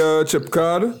come for your chip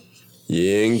card, you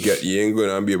ain't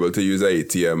gonna be able to use an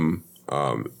ATM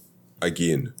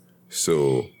again.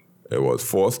 So it was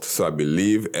forced. So I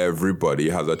believe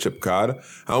everybody has a chip card.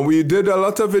 And we did a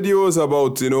lot of videos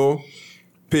about,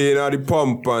 paying at the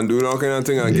pump and doing all kind of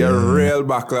thing and get real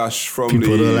backlash from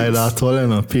people don't like that at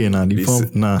all, paying at the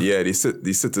pump. Nah. Yeah, the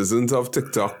citizens of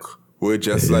TikTok were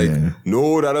just like,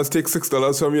 no, that does take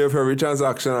 $6 from you for every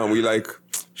transaction. And we like,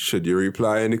 should you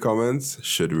reply in the comments?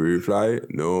 Should we reply?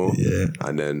 No. Yeah.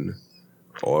 And then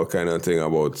all kind of thing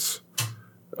about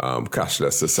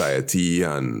cashless society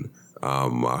and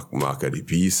market the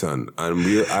peace. And I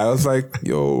was like,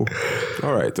 yo,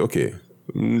 all right, okay.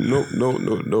 No,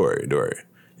 don't worry.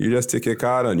 You just take your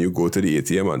card and you go to the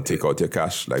ATM and take out your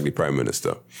cash like the Prime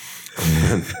Minister.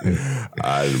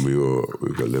 And we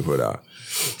could live with that.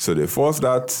 So they forced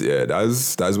that. Yeah,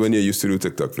 that's when you used to do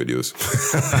TikTok videos.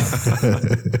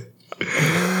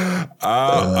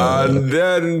 And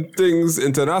then things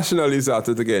internationally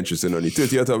started to get interesting. On the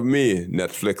 30th of May,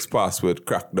 Netflix password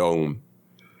crackdown.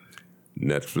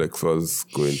 Netflix was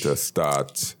going to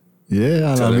start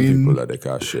telling people that they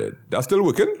can't share. That's still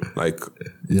working?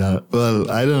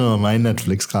 Well, I don't know. My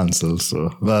Netflix cancelled, so,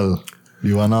 the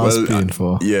one I was paying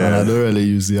for. And I don't really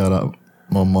use the other,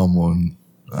 my mom one.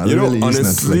 I don't really use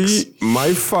honestly, Netflix.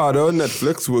 my father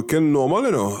Netflix working normal,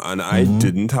 and I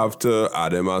didn't have to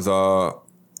add him as a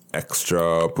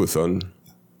extra person.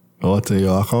 Or to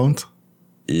your account?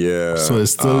 Yeah. So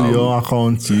it's still your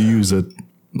account, you use it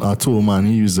at home and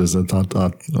he uses it at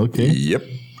okay. Yep.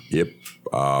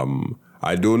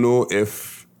 I don't know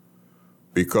if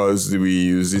because we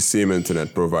use the same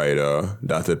internet provider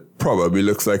that it probably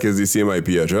looks like it's the same IP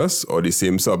address or the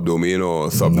same subdomain or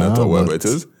subnet or whatever it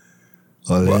is.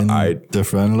 All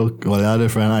different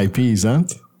IPs, huh?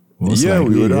 Most Yeah,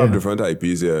 likely, we would have different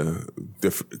IPs, yeah.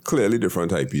 Clearly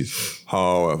different IPs.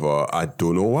 However, I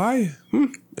don't know why.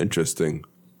 Interesting.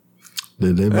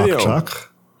 Did they backtrack?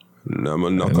 No,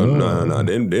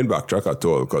 they didn't backtrack at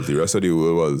all because the rest of the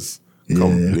world was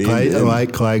complaining.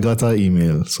 I got an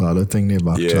email, so I don't think they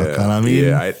backtrack. And I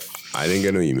mean, I didn't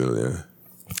get no email, yeah.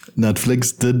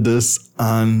 Netflix did this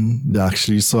and they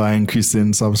actually saw an increase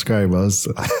in subscribers,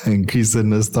 increasing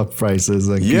the stock prices,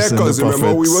 increasing because the profits.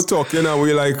 remember we were talking and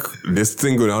we like, this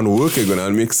thing going to work, it's going to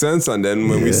make sense. And then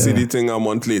when we see the thing a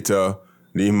month later,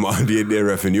 the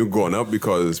revenue gone up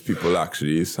because people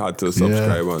actually had to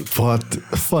subscribe. But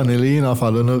funnily enough,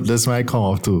 I don't know if this might come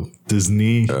up too.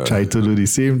 Disney tried to do the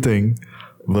same thing,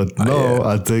 but no,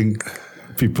 I think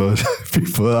people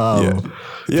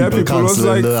canceling was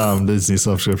like, the Disney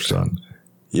subscription.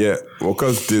 Yeah,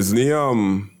 because Disney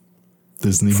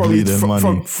bleeding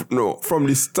money. From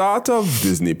the start of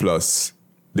Disney Plus,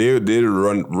 they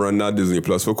run that Disney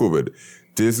Plus for COVID.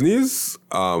 Disney's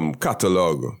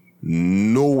catalog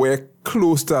nowhere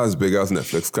close to as big as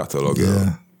Netflix catalog.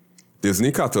 Yeah.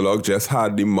 Disney catalog just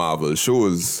had the Marvel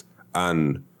shows,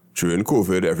 and during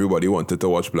COVID, everybody wanted to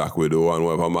watch Black Widow and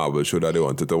whatever Marvel show that they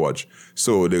wanted to watch.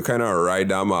 So they kind of ride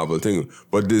that Marvel thing.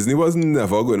 But Disney was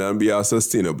never going to be a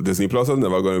sustainable, Disney Plus was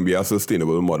never going to be a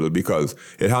sustainable model because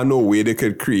it had no way they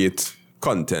could create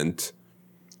content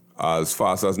as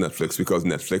fast as Netflix, because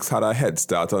Netflix had a head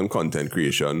start on content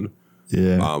creation.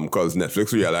 Yeah. Because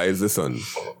Netflix realized, listen,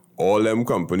 all them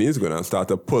companies going to start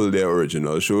to pull their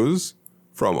original shows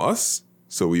from us,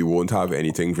 so we won't have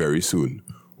anything very soon.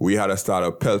 We had to start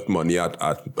to pelt money at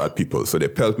people. So they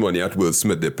pelt money at Will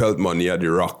Smith, they pelt money at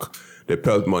The Rock, they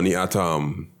pelt money at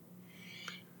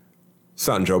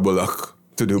Sandra Bullock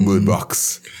to do Bird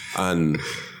Box. And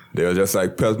they were just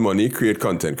like, pelt money, create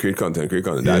content.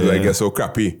 That's why it gets so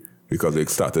crappy, because they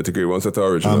started to create one set of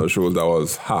original shows that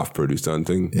was half produced and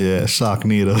thing. Yeah,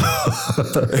 Sharknado.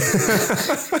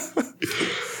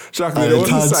 Sharknado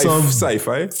was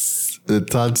sci-fi.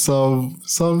 It had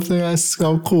something like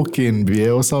some cocaine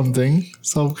beer or something.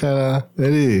 Some kind of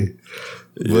But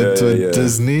with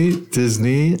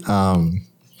Disney,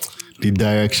 the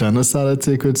direction they started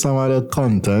to take with some of the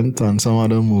content and some of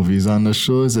the movies and the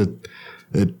shows, it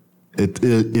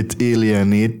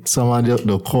alienates some of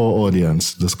the core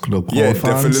audience, the core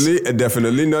fans.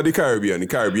 Definitely not the Caribbean. The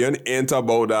Caribbean ain't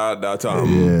about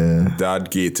that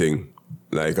gating.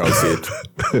 Like I'll say it.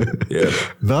 Yeah.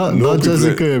 Not just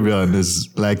the Caribbean. It's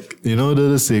like,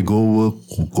 they say go work,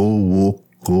 go woke,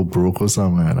 go broke or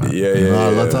something like that.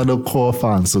 A lot of the core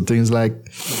fans. So things like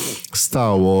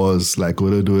Star Wars, like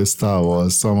what they do with Star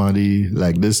Wars, somebody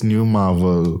like this new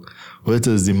Marvel, what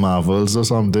is the Marvels or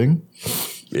something?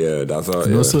 Yeah, that's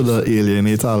how. So they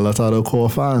alienate a lot of the core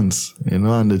fans, and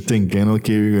they're thinking,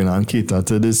 okay, we're going to cater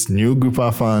to this new group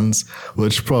of fans,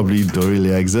 which probably don't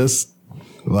really exist.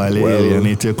 While they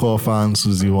alienate your core fans,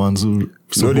 who's the ones who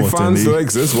support. No, the fans don't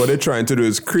exist. What they're trying to do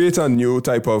is create a new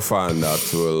type of fan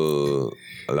that will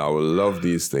love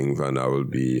these things and I will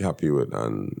be happy with,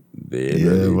 and they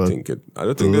really think it. I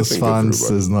don't think they think fans it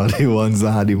through, is not the ones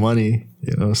that had the money,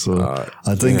 So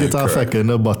I think it's affecting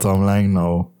the bottom line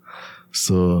now.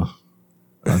 So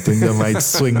I think they might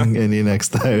swing in the next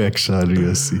direction.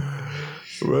 We'll see.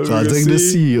 So I think the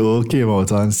CEO came out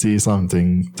and said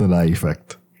something to that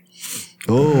effect.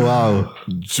 Oh, wow.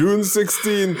 June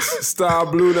 16th, Star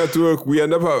Blue Network. We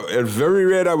end up, it's very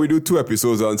rare that we do 2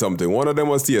 episodes on something. One of them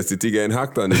was TSTT getting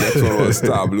hacked and the next one was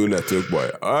Star Blue Network, boy.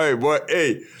 All right, boy.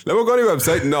 Hey, let me go to the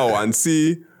website now and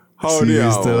see how they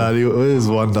are. Still at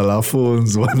 $1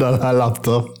 phones, $1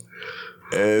 laptop.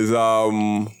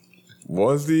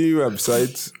 What's the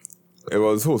website? It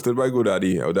was hosted by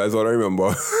GoDaddy. That's all I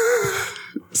remember.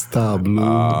 Star Blue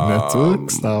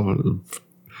Network? Star Blue.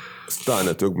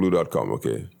 StarNetworkBlue.com,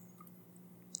 okay.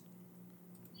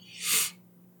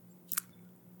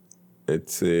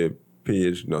 It's a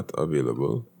page not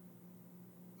available.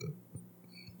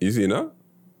 You see now?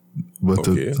 But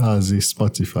it has the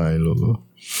Spotify logo.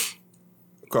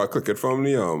 I click it from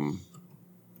the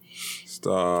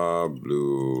Star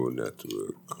Blue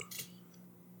Network.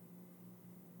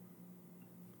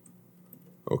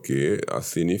 Okay, I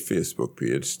seen the Facebook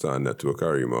page, Star Network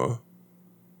Arima.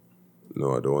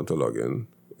 No, I don't want to log in.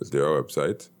 Is there a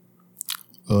website?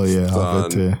 Oh, yeah, have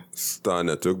it here.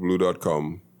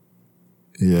 StarNetworkBlue.com.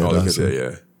 Yeah, Oh, look that's at it.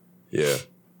 there, yeah.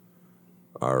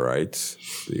 All right.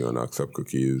 Do you want to accept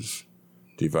cookies?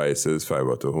 Devices,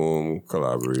 fiber to home,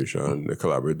 collaboration. The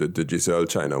Digicel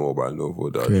China Mobile Novo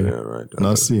Dash. Okay. Yeah, right.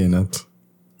 Not seeing it.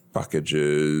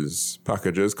 Packages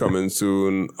coming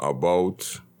soon.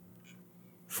 About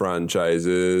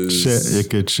franchises. You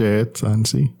could share it and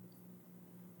see.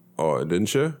 Oh, it didn't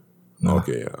share? No.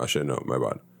 Okay, I should know. My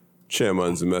bad.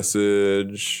 Chairman's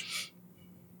message.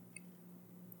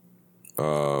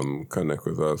 Connect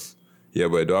with us. Yeah,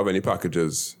 but I don't have any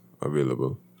packages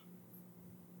available.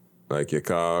 Like, you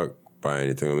can't buy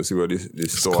anything. Let me see what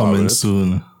this store Coming having it.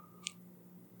 soon.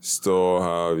 Store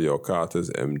have your cart is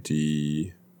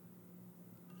empty.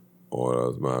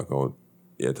 Orders my account.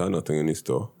 Yeah, there's nothing in the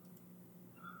store.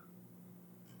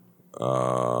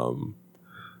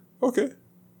 Okay.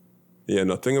 Yeah,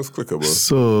 nothing is clickable.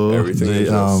 So Everything is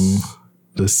just...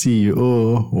 the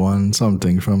CEO won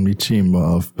something from the Chamber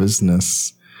of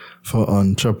Business for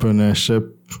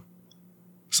entrepreneurship,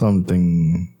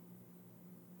 something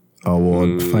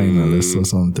award finalist or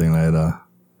something like that.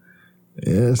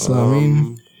 Yeah, so I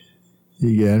mean,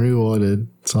 you getting rewarded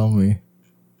some way.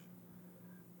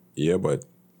 Yeah, but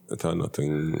it had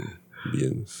nothing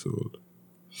being sold.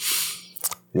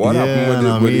 What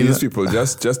happened with these people?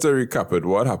 Just to recap it,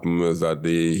 what happened was that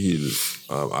he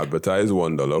advertised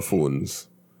 $1 phones,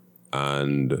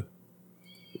 and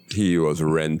he was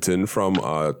renting from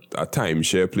a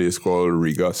timeshare place called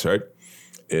Regus, right,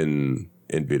 in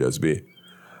Bathurst Bay.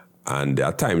 And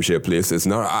that timeshare place is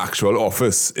not an actual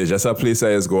office. It's just a place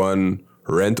that is going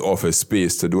rent office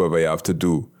space to do whatever you have to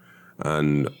do.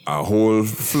 And a whole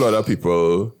flood of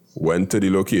people went to the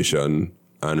location,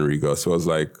 and Regus was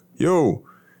like, yo,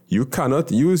 you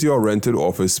cannot use your rented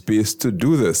office space to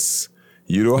do this.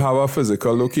 You don't have a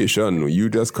physical location. You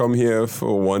just come here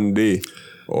for one day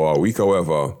or a week or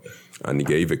whatever, and you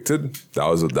get evicted. That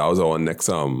was our next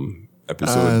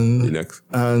episode.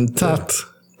 And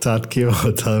Tat came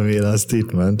out and made a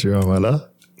statement, you remember that?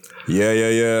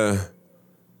 Yeah.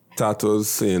 Tat was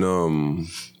saying,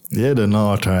 yeah, they're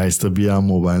not authorized to be a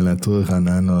mobile network, and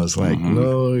then I was like,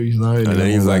 no, he's not really and then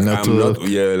a he's mobile like,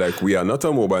 network. we are not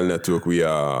a mobile network. We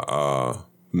are a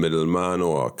middleman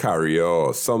or a carrier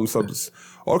or some subs,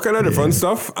 all kind of different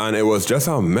stuff. And it was just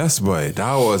a mess, boy.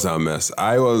 That was a mess.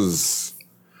 I was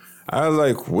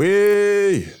like,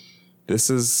 wait, this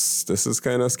is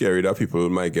kind of scary that people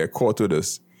might get caught with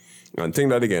this. And think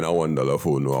that again, a $1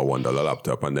 phone or a $1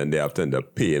 laptop, and then they have to end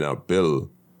up paying a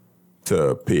bill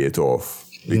to pay it off.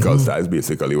 Because that is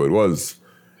basically what it was.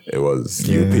 It was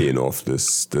you paying off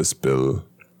this bill.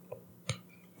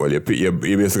 Well, you're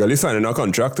basically signing a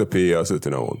contract to pay a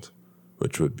certain amount,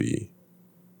 which would be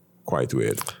quite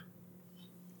weird.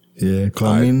 Yeah,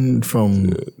 coming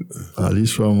from, at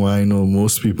least from what I know,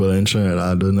 most people in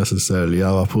Trinidad don't necessarily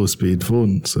have a postpaid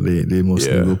phone, so they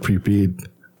mostly go prepaid.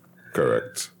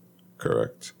 Correct.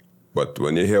 But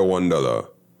when you hear $1,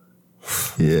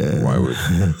 yeah,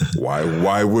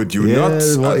 why would you not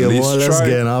at least try?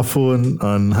 Getting our phone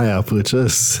on hire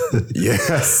purchase.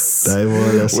 Yes, that more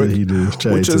or less what he do.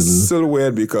 Which is still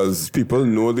weird because people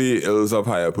know the ills of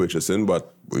hire purchasing,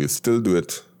 but we still do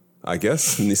it. I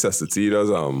guess necessity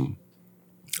does. I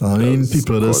mean,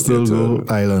 people that still go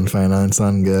Island Finance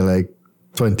and get like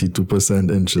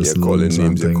 22% interest. Yeah, calling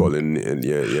names. You're calling.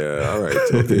 Yeah. All right.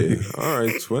 Okay. All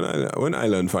right. When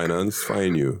Island Finance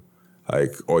find you.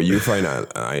 Like, or you find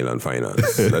Island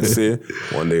Finance. Let's say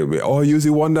one day we'll be, use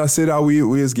the one that said that we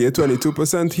get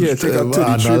 22% here, take a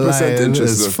 33%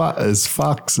 interest. It's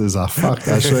facts, it's a fact.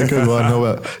 I sure you can go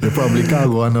on you probably can't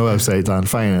go on the website and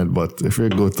find it, but if you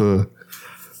go to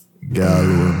get a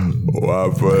loan.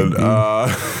 What happened? All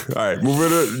right,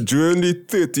 moving on. During the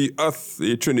 30th,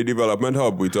 the Trinity Development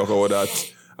Hub, we talk about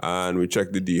that and we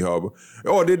check the D Hub.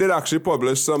 Oh, they did actually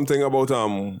publish something about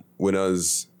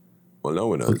winners. Well, not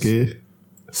winners. Okay.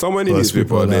 So many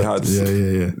newspapers, they had...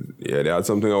 Yeah, they had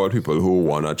something about people who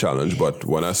won a challenge, but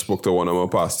when I spoke to one of my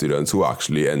past students who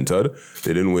actually entered,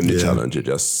 they didn't win the challenge. They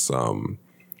just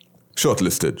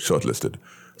shortlisted.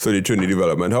 So the Trinity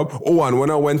Development Hub. Oh, and when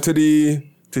I went to the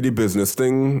business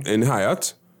thing in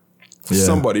Hyatt,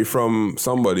 somebody from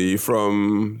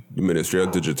the Ministry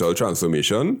of Digital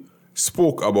Transformation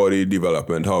spoke about the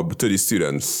Development Hub to the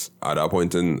students at that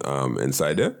point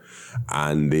inside there.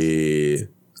 And they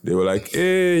were like,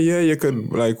 hey, you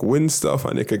could like win stuff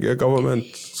and you could get government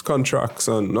contracts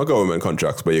and not government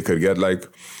contracts, but you could get like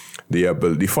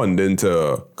the funding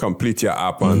to complete your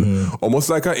app and almost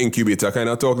like an incubator kind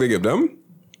of talk they give them.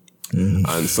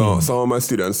 And some of my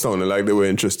students sounded like they were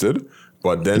interested,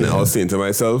 but then I was saying to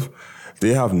myself,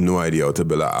 they have no idea how to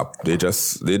build an app. They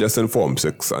just in Form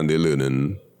 6 and they're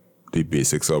learning the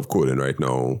basics of coding right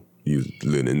now. You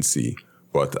learning C,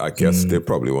 but I guess they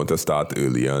probably want to start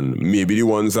early, and maybe the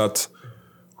ones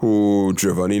who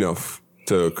driven enough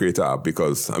to create an app.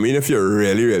 Because I mean, if you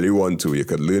really, really want to, you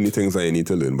could learn the things that you need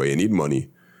to learn, but you need money.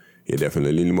 You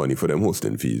definitely need money for them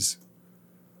hosting fees.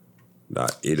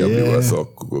 That AWS or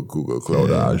Google Cloud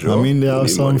or Azure. I mean, there are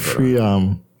some free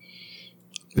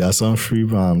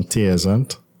tiers,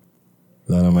 that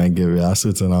I might give you a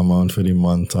certain amount for the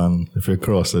month, and if you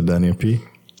cross it, then you pay.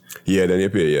 Yeah, then you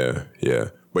pay, yeah.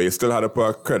 But you still had to put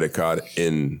a credit card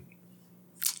in.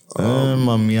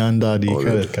 Mommy and daddy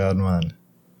credit card, man.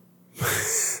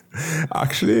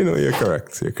 Actually, no, you're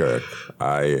correct.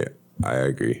 I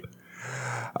agree.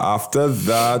 After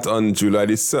that, on July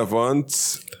the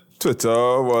 7th,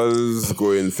 Twitter was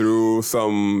going through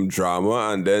some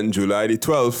drama, and then July the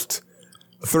 12th,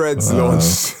 Threads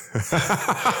launched.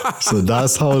 So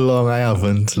that's how long I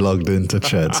haven't logged into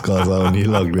Threads, because I only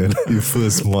logged in the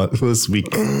first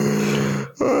week.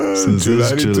 Since July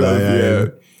the 12th,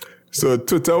 July. So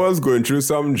Twitter was going through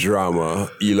some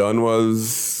drama. Elon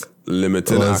was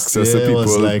limiting access to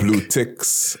people, like, blue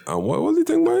ticks. And what was the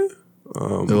thing, boy?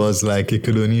 It was like you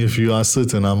could only view a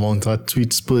certain amount of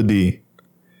tweets per day.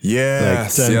 Yeah,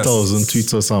 like 10,000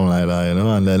 tweets or something like that,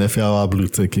 And then if you have a blue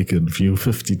tick, you could view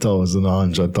 50,000 or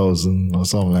 100,000 or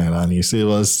something like that. And you say it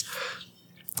was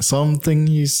some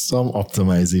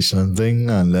optimization thing,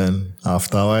 and then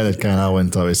after a while it kind of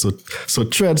went away. So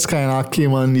Threads kind of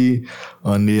came on the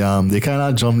they kind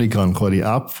of jumped the gun, because the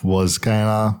app was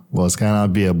kind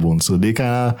of bare bones. So they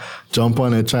kind of jump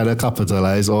on it, try to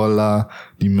capitalize all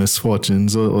the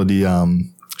misfortunes or the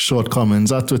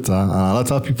shortcomings at Twitter, and a lot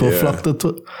of people flock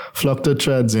to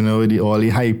Threads, with all the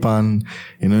hype, and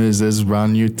there's this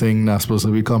brand new thing that's supposed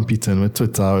to be competing with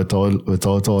Twitter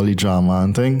without all the drama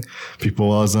and thing. People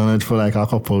was on it for like a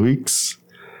couple of weeks,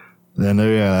 then they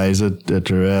realized that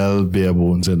real bare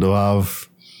bones.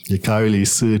 You can't really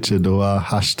search, you don't have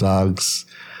hashtags.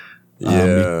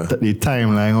 The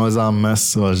timeline was a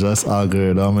mess. It was just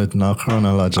algorithm, it's not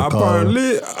chronological.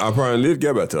 Apparently it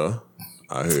get better.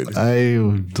 I heard. I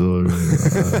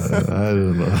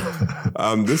don't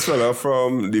know. This fella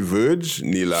from The Verge,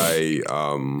 Nilay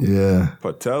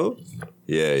Patel,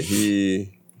 he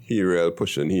real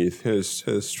pushing his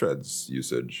Threads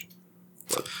usage.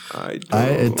 But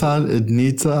it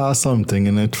needs to have something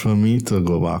in it for me to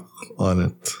go back on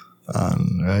it.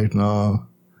 And right now,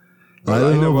 I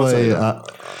don't know why.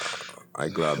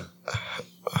 I'm glad.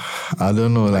 I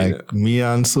don't know, like me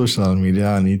and social media,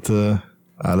 I need to.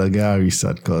 I don't get a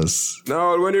reset, because...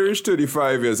 No, when you reach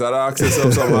 35 years, I'd ask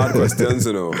yourself some hard questions,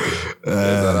 I'd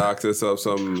ask yourself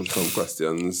some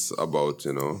questions about,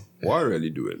 what are you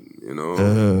really doing,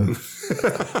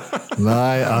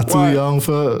 I'm too young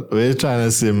for... We're trying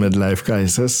to say midlife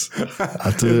crisis. I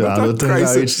don't think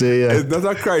I reached there yet. It's not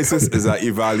a crisis, it's an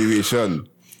evaluation.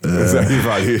 It's an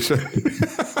evaluation.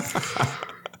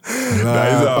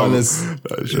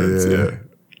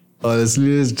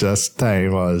 Honestly, it's just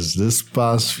time. Was this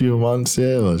past few months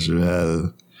here was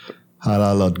real, had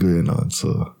a lot going on.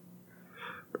 So,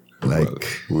 like,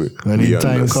 when the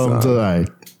time comes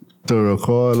to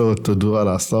record or to do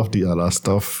other stuff, the other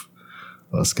stuff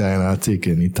was kind of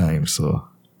taking the time. So,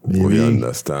 maybe we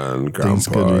understand,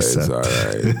 Grandpa. It's all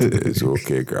right. It's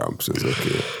okay, Gramps. It's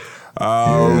okay.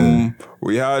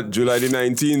 We had July the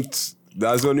 19th.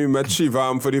 That's when we met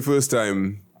Shivam for the first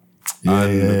time.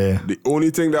 The only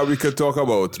thing that we could talk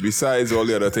about, besides all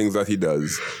the other things that he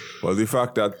does, was the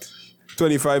fact that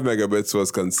 25 megabits was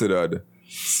considered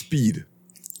speed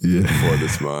for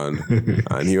this man.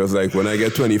 And he was like, when I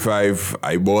get 25,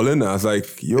 I balling. I was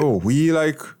like, yo, we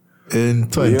like... In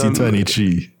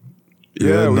 2023.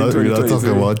 We're not talking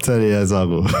about 10 years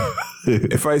ago.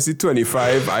 If I see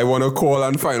 25, I want to call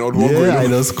and find out what going on. I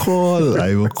just call.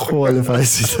 I will call if I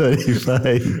see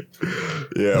 25.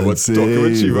 But talking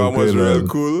with Shivam was real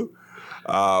cool.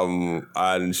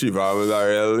 And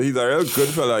Shivam he's a real good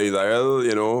fella. He's a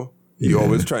real, he's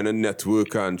always trying to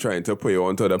network and trying to put you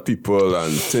on to other people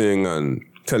and thing and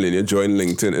telling you join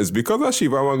LinkedIn. It's because of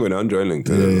Shivam I'm going to join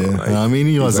LinkedIn. Like, I mean,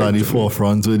 he was at the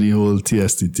forefront with the whole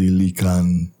TSTT leak,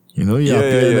 and he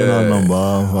appeared in a number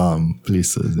of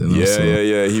places.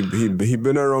 He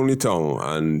been around the town,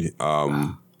 and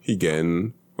he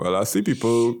again. Well, I see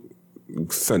people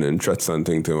sending threats and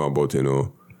things to him about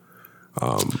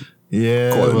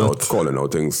calling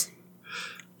out things.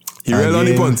 He real on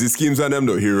the Ponzi schemes on them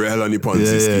though. He real on the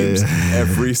Ponzi schemes.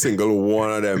 Every single one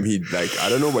of them. He like, I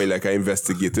don't know why, like an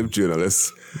investigative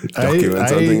journalist document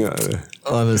something.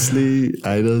 Honestly,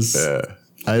 I just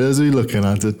be looking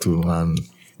at it too, man.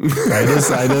 I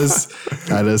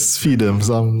just feed him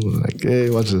some like, hey,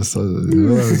 watch this. You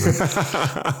know?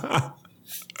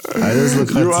 I just look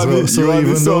at so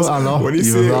even though I know when you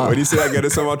say I get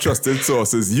it from our trusted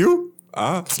sources,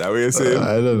 that way you say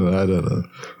I don't know.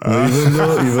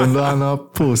 Even though I'm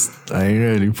not I ain't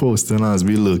really posting. I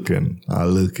be looking. I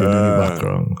looking in the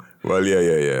background. Well,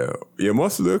 yeah. You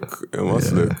must look.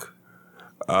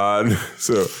 And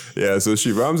so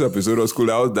Shivam's episode was cool.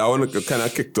 That one kind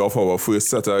of kicked off our first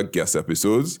set of guest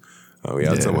episodes. We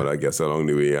had some other guests along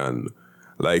the way, and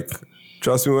like,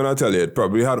 trust me when I tell you, it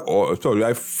probably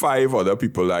like 5 other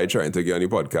people that I trying to get on the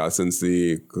podcast since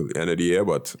the end of the year,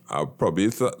 but I'll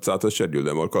probably start to schedule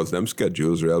them out because them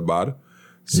schedules real bad.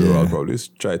 So I'll probably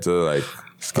try to like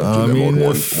schedule them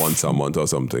out once a month or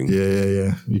something.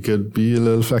 Yeah. You could be a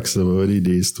little flexible with the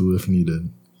days too if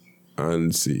needed.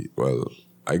 And see, well,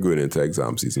 I going into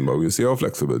exam season, but we'll see how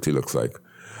flexibility looks like.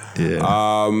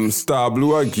 Yeah. Star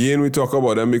Blue again, we talk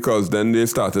about them because then they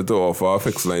started to offer a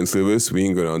fixed line service. We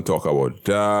ain't gonna talk about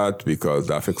that because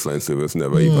that fixed line service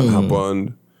never even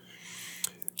happened.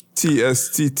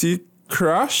 TSTT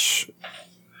crash.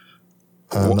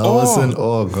 And that was in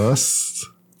August.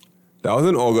 That was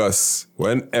in August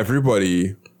when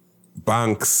everybody,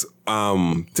 banks,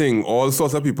 all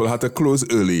sorts of people had to close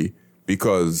early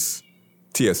because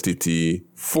TSTT,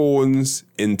 phones,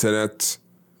 internet,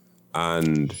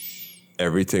 and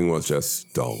everything was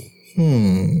just down.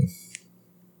 And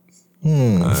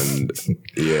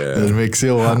it makes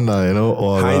you wonder, you know,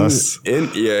 August.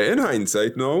 In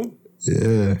hindsight now,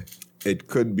 it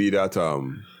could be that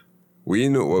we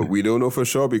don't know for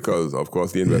sure because of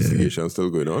course the investigation is still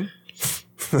going on.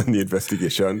 And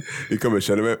the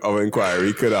commission of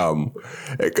inquiry could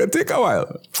take a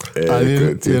while.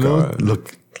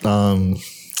 Look,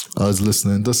 I was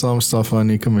listening to some stuff on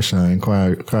the commission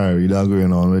inquiry that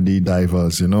going on with the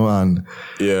divers, you know, and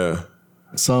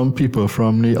some people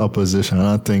from the opposition,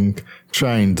 I think,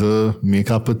 trying to make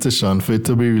a petition for it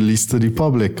to be released to the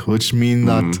public, which means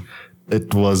that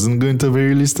it wasn't going to be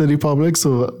released to the public,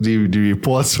 so the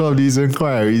reports from these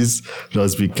inquiries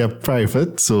just be kept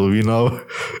private. So we know,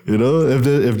 you know, if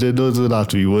they don't do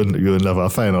that, you would never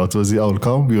find out what's the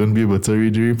outcome. We wouldn't be able to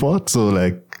read the report. So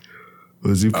like,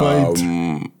 what's the point?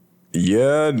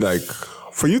 Like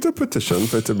for you to petition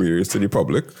for it to be released to the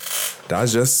public,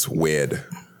 that's just weird.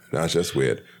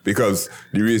 Because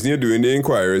the reason you're doing the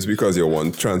inquiry is because you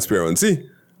want transparency.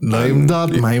 I'm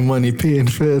not my money paying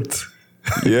for it.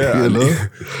 Yeah,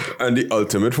 and the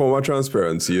ultimate form of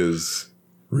transparency is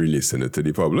releasing it to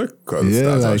the public because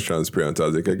that's as transparent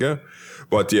as it can get.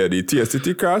 But the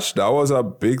TSTT crash, that was a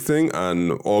big thing.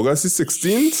 And August the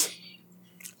 16th,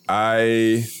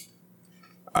 I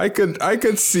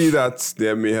could see that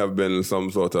there may have been some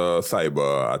sort of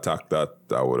cyber attack that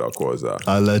would have caused that.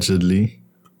 Allegedly.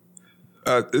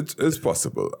 It's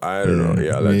possible. I don't know.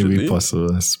 Yeah, allegedly. Maybe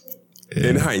possible.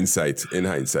 In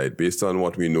hindsight, based on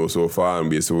what we know so far and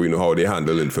based on what we know how they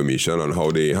handle information and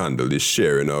how they handle the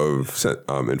sharing of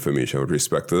information with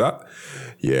respect to that,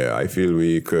 I feel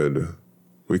we could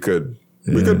put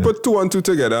 2 and 2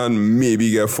 together and maybe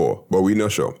get 4, but we're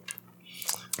not sure.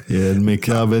 Yeah, it'd make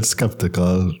you a bit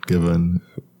skeptical given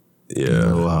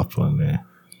what happened there.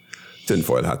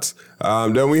 Tinfoil hats.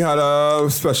 Then we had a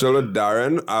special with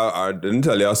Darren. I didn't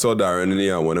tell you, I saw Darren in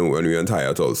the when we went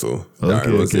Hyatt also.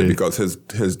 Darren was there because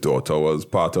his daughter was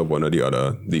part of one of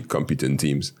the competing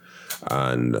teams.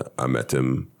 And I met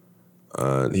him.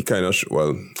 And he kind of,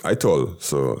 I told.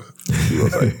 So he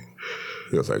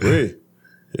was like, hey,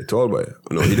 you're tall, boy.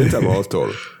 No, he didn't tell me I was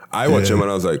tall. I watched him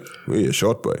and I was like, hey, you're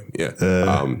short, boy. Yeah.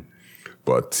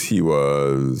 But he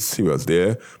was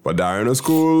there. But Darren was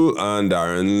cool, and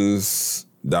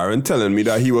Darren telling me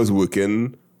that he was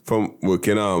working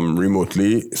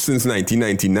remotely since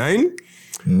 1999.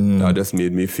 That just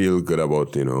made me feel good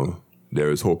about, there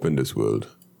is hope in this world.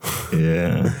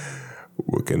 Yeah.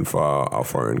 Working for a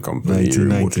foreign company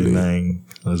 1999 remotely.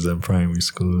 was in primary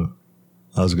school.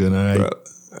 I was going to write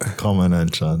common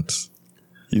entrance.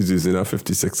 He's using a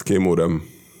 56K modem.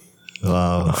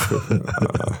 Wow.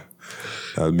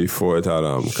 That before it had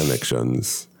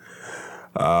connections.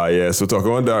 So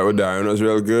talking about that with Darren was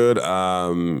real good.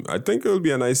 I think it will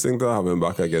be a nice thing to have him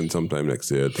back again sometime next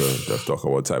year to just talk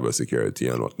about cybersecurity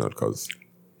and whatnot, because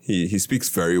he speaks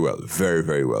very well, very,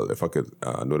 very well. If I could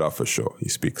know that for sure. He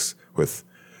speaks with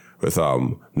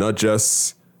not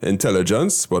just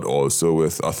intelligence, but also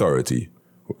with authority,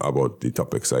 about the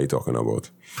topics I'm talking about.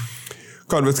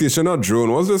 Confiscation of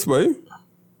drone. What's this, boy?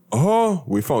 Oh,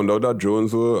 we found out that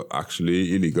drones were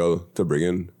actually illegal to bring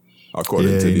in,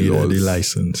 according to the laws. The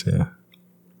license, yeah.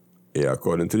 Yeah,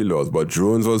 according to the laws. But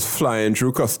drones was flying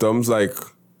through customs like,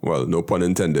 well, no pun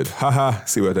intended. Haha,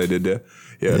 see what I did there?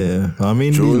 Yeah. I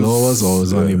mean, drones, the law was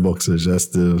always on the books. It's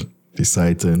just to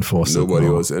decide to enforce Nobody it.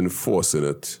 Nobody was enforcing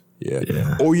it.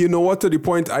 Yeah. Oh, you know what? To the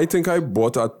point, I think I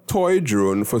bought a toy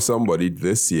drone for somebody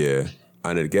this year,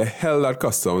 and it get held at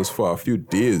customs for a few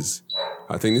days.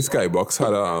 I think the Skybox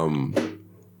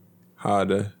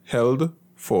had held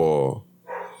for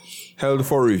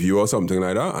review or something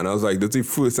like that. And I was like, that's the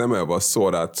first time I ever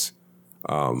saw that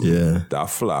that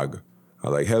flag. I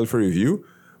was like, held for review.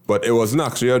 But it wasn't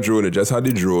actually a drone. It just had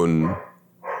the drone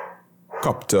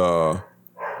copter,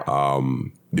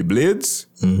 the blades,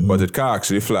 but it can't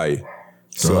actually fly.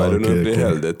 So I don't know if they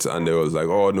held it and they was like,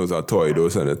 oh, no, it's a toy, don't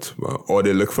send it. Or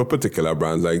they look for particular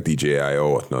brands like DJI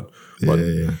or whatnot. But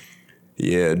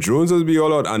yeah, drones will be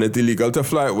all out, and it's illegal to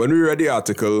fly. When we read the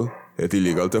article, it's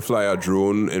illegal to fly a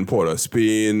drone in Port of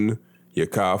Spain. You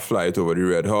can't fly it over the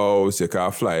Red House. You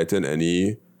can't fly it in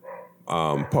any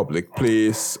public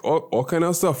place, all kind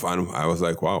of stuff. And I was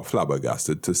like, wow,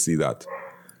 flabbergasted to see that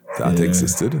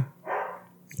existed.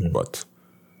 Yeah. But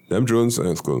them drones,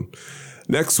 that's cool.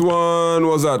 Next one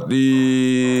was at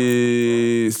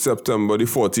the September the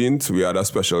 14th. We had a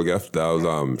special guest that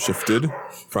was shifted.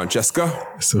 Francesca.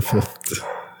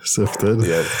 Sifted.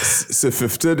 Yeah,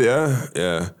 sifted,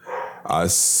 yeah. I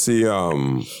see,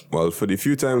 well, for the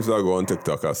few times I go on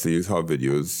TikTok, I see her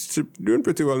videos. She's doing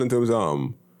pretty well in terms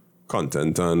of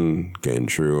content and getting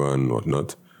through and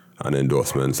whatnot, and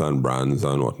endorsements and brands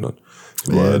and whatnot.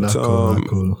 Yeah, but, that's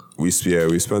cool. We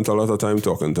spent a lot of time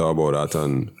talking to her about that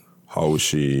and how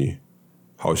she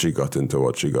got into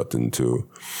what she got into.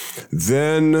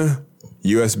 Then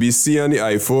USB-C and the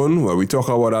iPhone. Well, we talk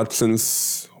about that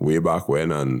since way back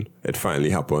when, and it finally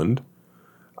happened.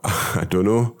 I don't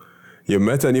know. You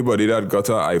met anybody that got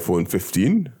an iPhone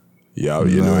 15? Yeah,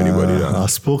 you know anybody that? I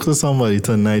spoke to somebody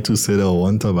tonight who said I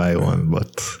want to buy one,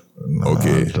 but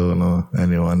I don't know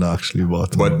anyone that actually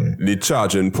bought one. But the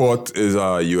charging port is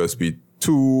a USB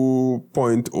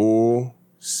 2.0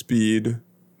 speed.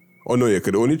 Oh no, you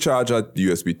could only charge at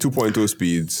USB 2.0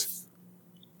 speeds.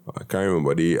 I can't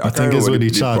remember I think it's with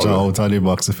the charger out of the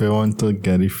box. If you want to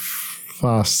get a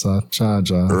faster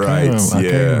charger, right? I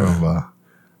can't remember.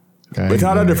 But it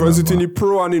had a difference between the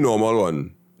Pro and the normal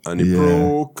one. And the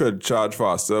Pro could charge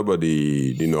faster, but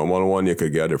the normal one you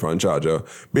could get a different charger.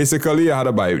 Basically, you had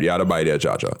to buy their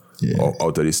charger out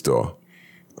of the store.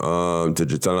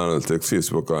 Digital analytics,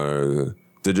 Facebook,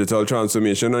 digital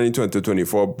transformation on the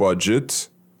 2024 budget.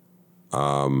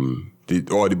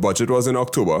 The budget was in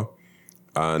October,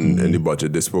 and in the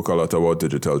budget they spoke a lot about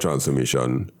digital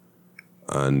transformation,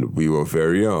 and we were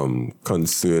very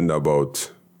concerned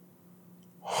about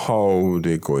how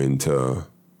they're going to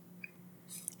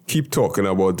keep talking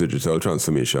about digital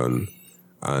transformation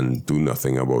and do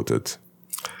nothing about it.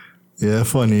 Yeah,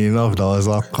 funny enough, that was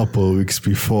a couple of weeks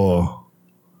before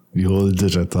the whole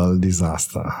digital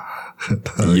disaster.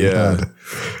 Yeah.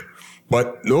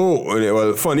 But no,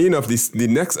 well, funny enough, the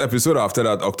next episode after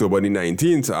that, October the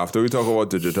 19th, after we talk about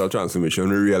digital transformation,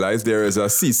 we realized there is a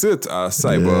CSIT, a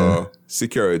cyber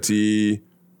security,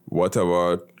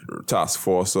 whatever, task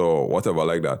force or whatever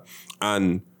like that.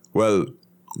 And, well,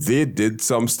 they did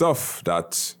some stuff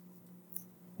that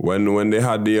when they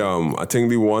had the, I think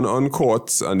the one on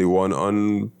courts and the one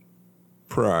on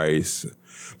price,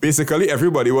 basically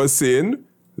everybody was saying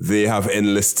they have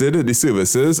enlisted the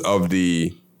services of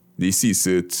the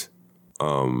CSIT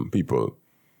people.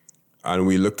 And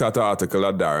we looked at the article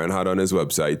that Darren had on his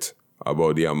website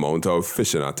about the amount of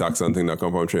phishing attacks and things that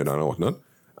come from Trinidad and whatnot.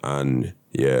 And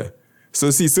yeah. So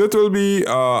CSIT will be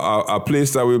a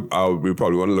place that we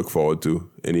probably want to look forward to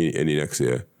any next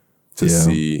year to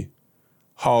see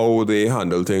how they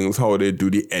handle things, how they do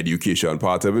the education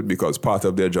part of it, because part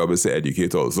of their job is to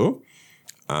educate also.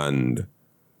 And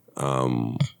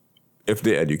if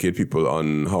they educate people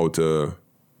on how to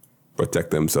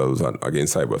protect themselves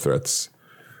against cyber threats,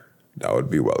 that would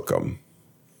be welcome.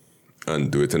 And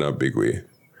do it in a big way.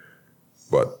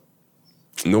 But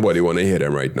nobody want to hear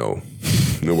them right now.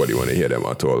 Nobody want to hear them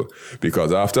at all.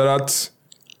 Because after that,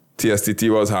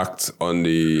 TSTT was hacked on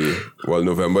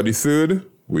November the 3rd.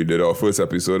 We did our first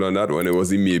episode on that when it was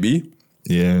the maybe.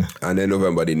 Yeah. And then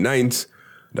November the 9th,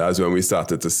 that's when we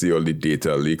started to see all the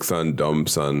data leaks and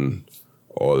dumps and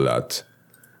all that.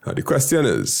 Now the question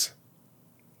is,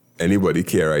 anybody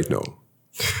care right now?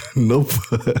 Nope.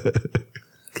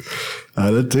 I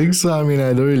don't think so. I mean,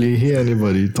 I don't really hear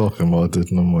anybody talking about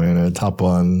it no more. You know, it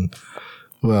happen,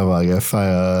 whoever get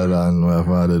fired and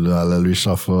whoever they do a little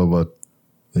reshuffle. But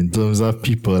in terms of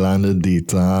people and the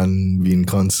data and being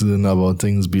concerned about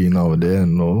things being out there,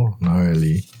 no, not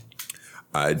really.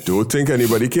 I don't think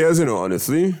anybody cares,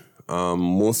 honestly.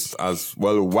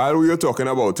 While we were talking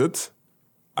about it,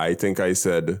 I think I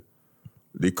said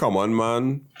the common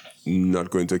man not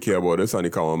going to care about this, and the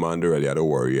common man don't really have to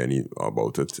worry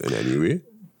about it in any way.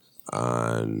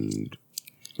 And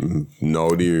now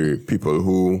the people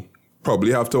who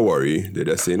probably have to worry, they're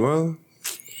just saying, well,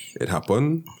 it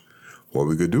happened. What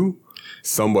we could do?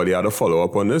 Somebody had to follow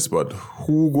up on this, but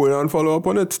who going on follow up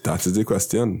on it? That is the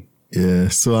question. Yeah,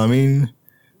 so I mean,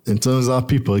 in terms of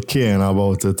people caring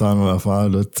about it and whatever, I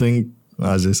don't think,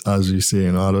 as you say,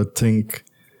 I don't think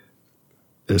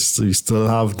you still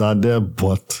have that there,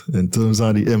 but in terms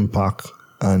of the impact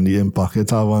it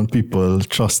have on people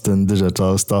trusting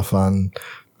digital stuff and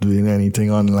doing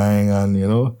anything online,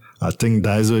 and I think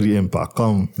that is where the impact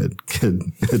come.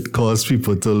 It caused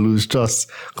people to lose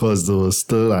trust because they were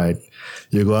still like,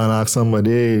 you go and ask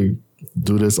somebody, hey,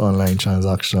 do this online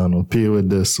transaction or pay with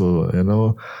this, or they're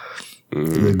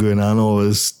going and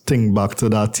always think back to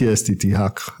that TSTT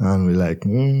hack and we're like,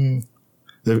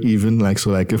 even if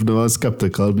they were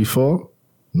skeptical before,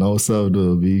 now so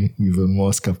they'll be even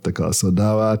more skeptical. So that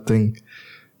I think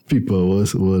people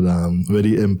would where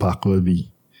the impact will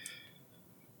be.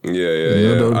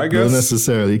 Yeah. I guess don't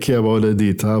necessarily care about the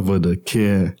data, but the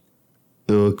care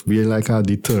it will be like a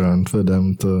deterrent for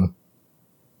them to,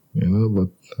 but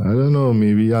I don't know,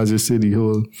 maybe as you say, the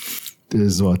whole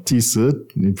is what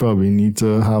T-cert. You probably need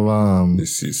to have the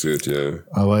C-cert, yeah.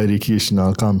 Our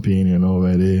educational campaign,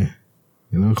 where they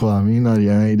because I mean, at the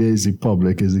end of the day, it's the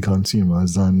public, it's the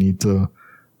consumers that need to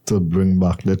bring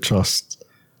back the trust,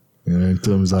 in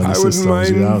terms of the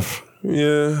systems we have.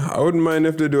 Yeah, I wouldn't mind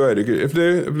if they do educate. If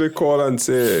they call and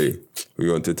say, hey, we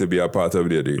want it to be a part of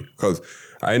the day. Because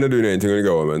I ain't not doing anything with the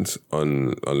government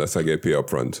unless I get paid up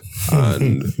front.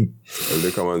 And if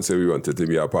they come and say we want it to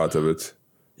be a part of it,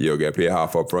 you'll get paid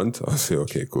half up front. I'll say,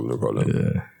 okay, cool, no problem.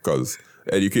 Yeah. Because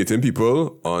educating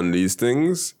people on these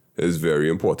things is very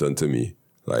important to me.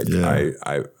 Like, yeah.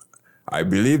 I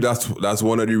believe that's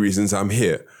one of the reasons I'm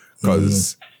here.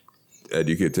 Because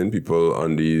educating people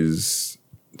on these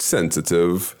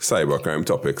sensitive cybercrime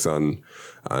topics and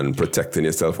protecting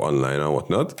yourself online and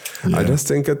whatnot, I just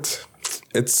think it's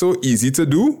so easy to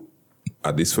do,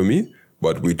 at least for me,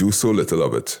 but we do so little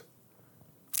of it.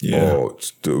 Yeah. Or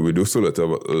we do so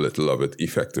little of it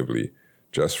effectively.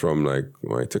 Just from like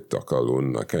my TikTok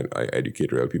alone, I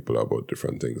educate real people about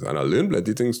different things. And I learn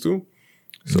plenty of things too.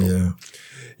 So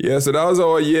so that was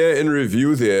our year in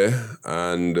review there.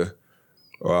 And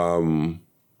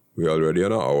we're already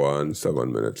on an hour and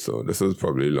 7 minutes. So this is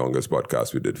probably the longest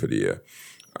podcast we did for the year.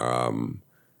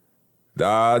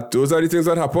 Those are the things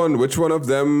that happened. Which one of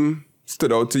them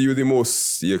stood out to you the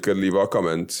most? You could leave a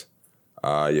comment.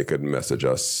 You could message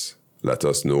us. Let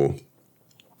us know.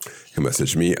 You can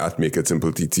message me at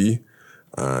MakeItSimpleTT,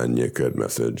 and you could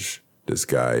message this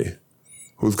guy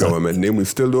whose government name we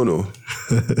still don't know.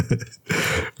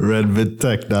 Redbit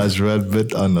Tech, that's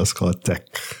Redbit_tech.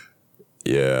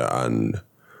 Yeah, and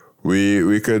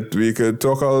we could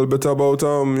talk a little bit about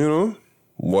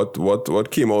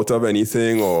what came out of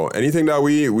anything or anything that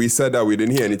we said that we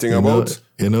didn't hear anything about.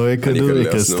 It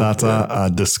could start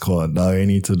a Discord. That you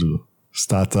need to do.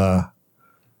 Start a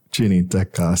Trini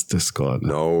TechCast Discord.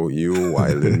 No, you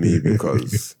wilding me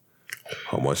because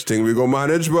how much thing we go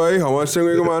manage, boy? How much thing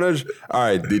we go manage? All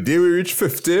right, the day we reach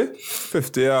 50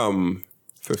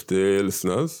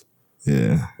 listeners.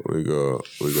 Yeah. We go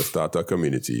start a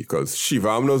community because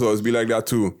Shivam knows always be like that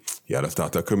too. You gotta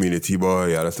start a community, boy.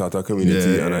 You gotta start a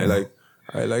community. Yeah, and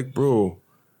I like, bro,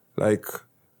 like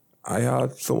I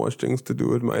had so much things to do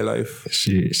with my life.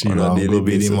 She on a daily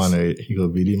basis. He will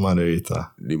be the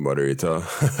moderator. The moderator.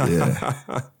 Yeah.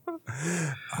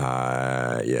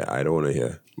 I don't want to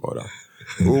hear about that.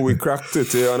 Oh, we cracked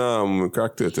it on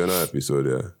an episode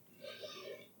there.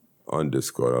 On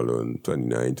Discord alone,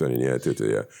 29, 28, 30,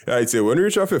 yeah. Yeah, I'd say when we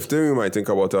reach our 50, we might think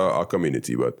about our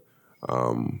community, but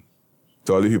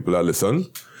to all the people that listen,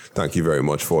 thank you very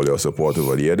much for all your support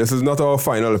over the year. This is not our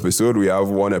final episode. We have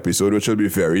one episode which will be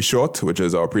very short, which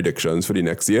is our predictions for the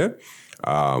next year.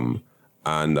 And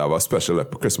I have a special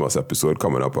Christmas episode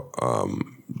coming up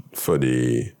for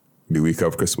the week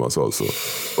of Christmas also.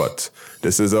 But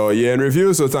this is our year in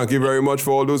review, so thank you very much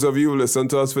for all those of you who listened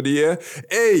to us for the year.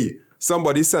 Hey!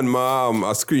 Somebody sent me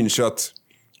a screenshot.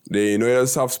 They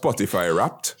just have Spotify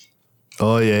Wrapped.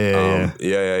 Oh, yeah.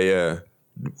 Yeah.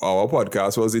 our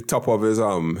podcast was the top of his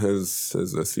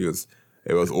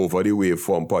it was Over the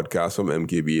Waveform podcast from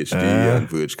MKBHD and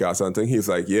Vergecast and thing. He's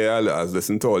like, yeah, I was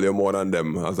listening to all your more than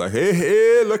them. I was like,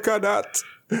 hey, look at that.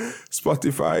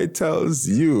 Spotify tells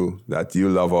you that you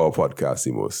love our podcast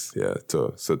the most. Yeah.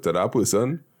 So to that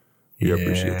person, we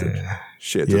appreciate it.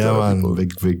 Share to other people.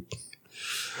 Big.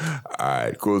 All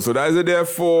right, cool. So that's it there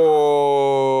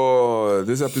for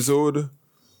this episode.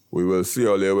 We will see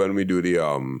you later when we do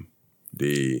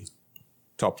the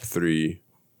top three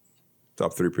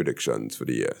predictions for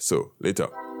the year. So later.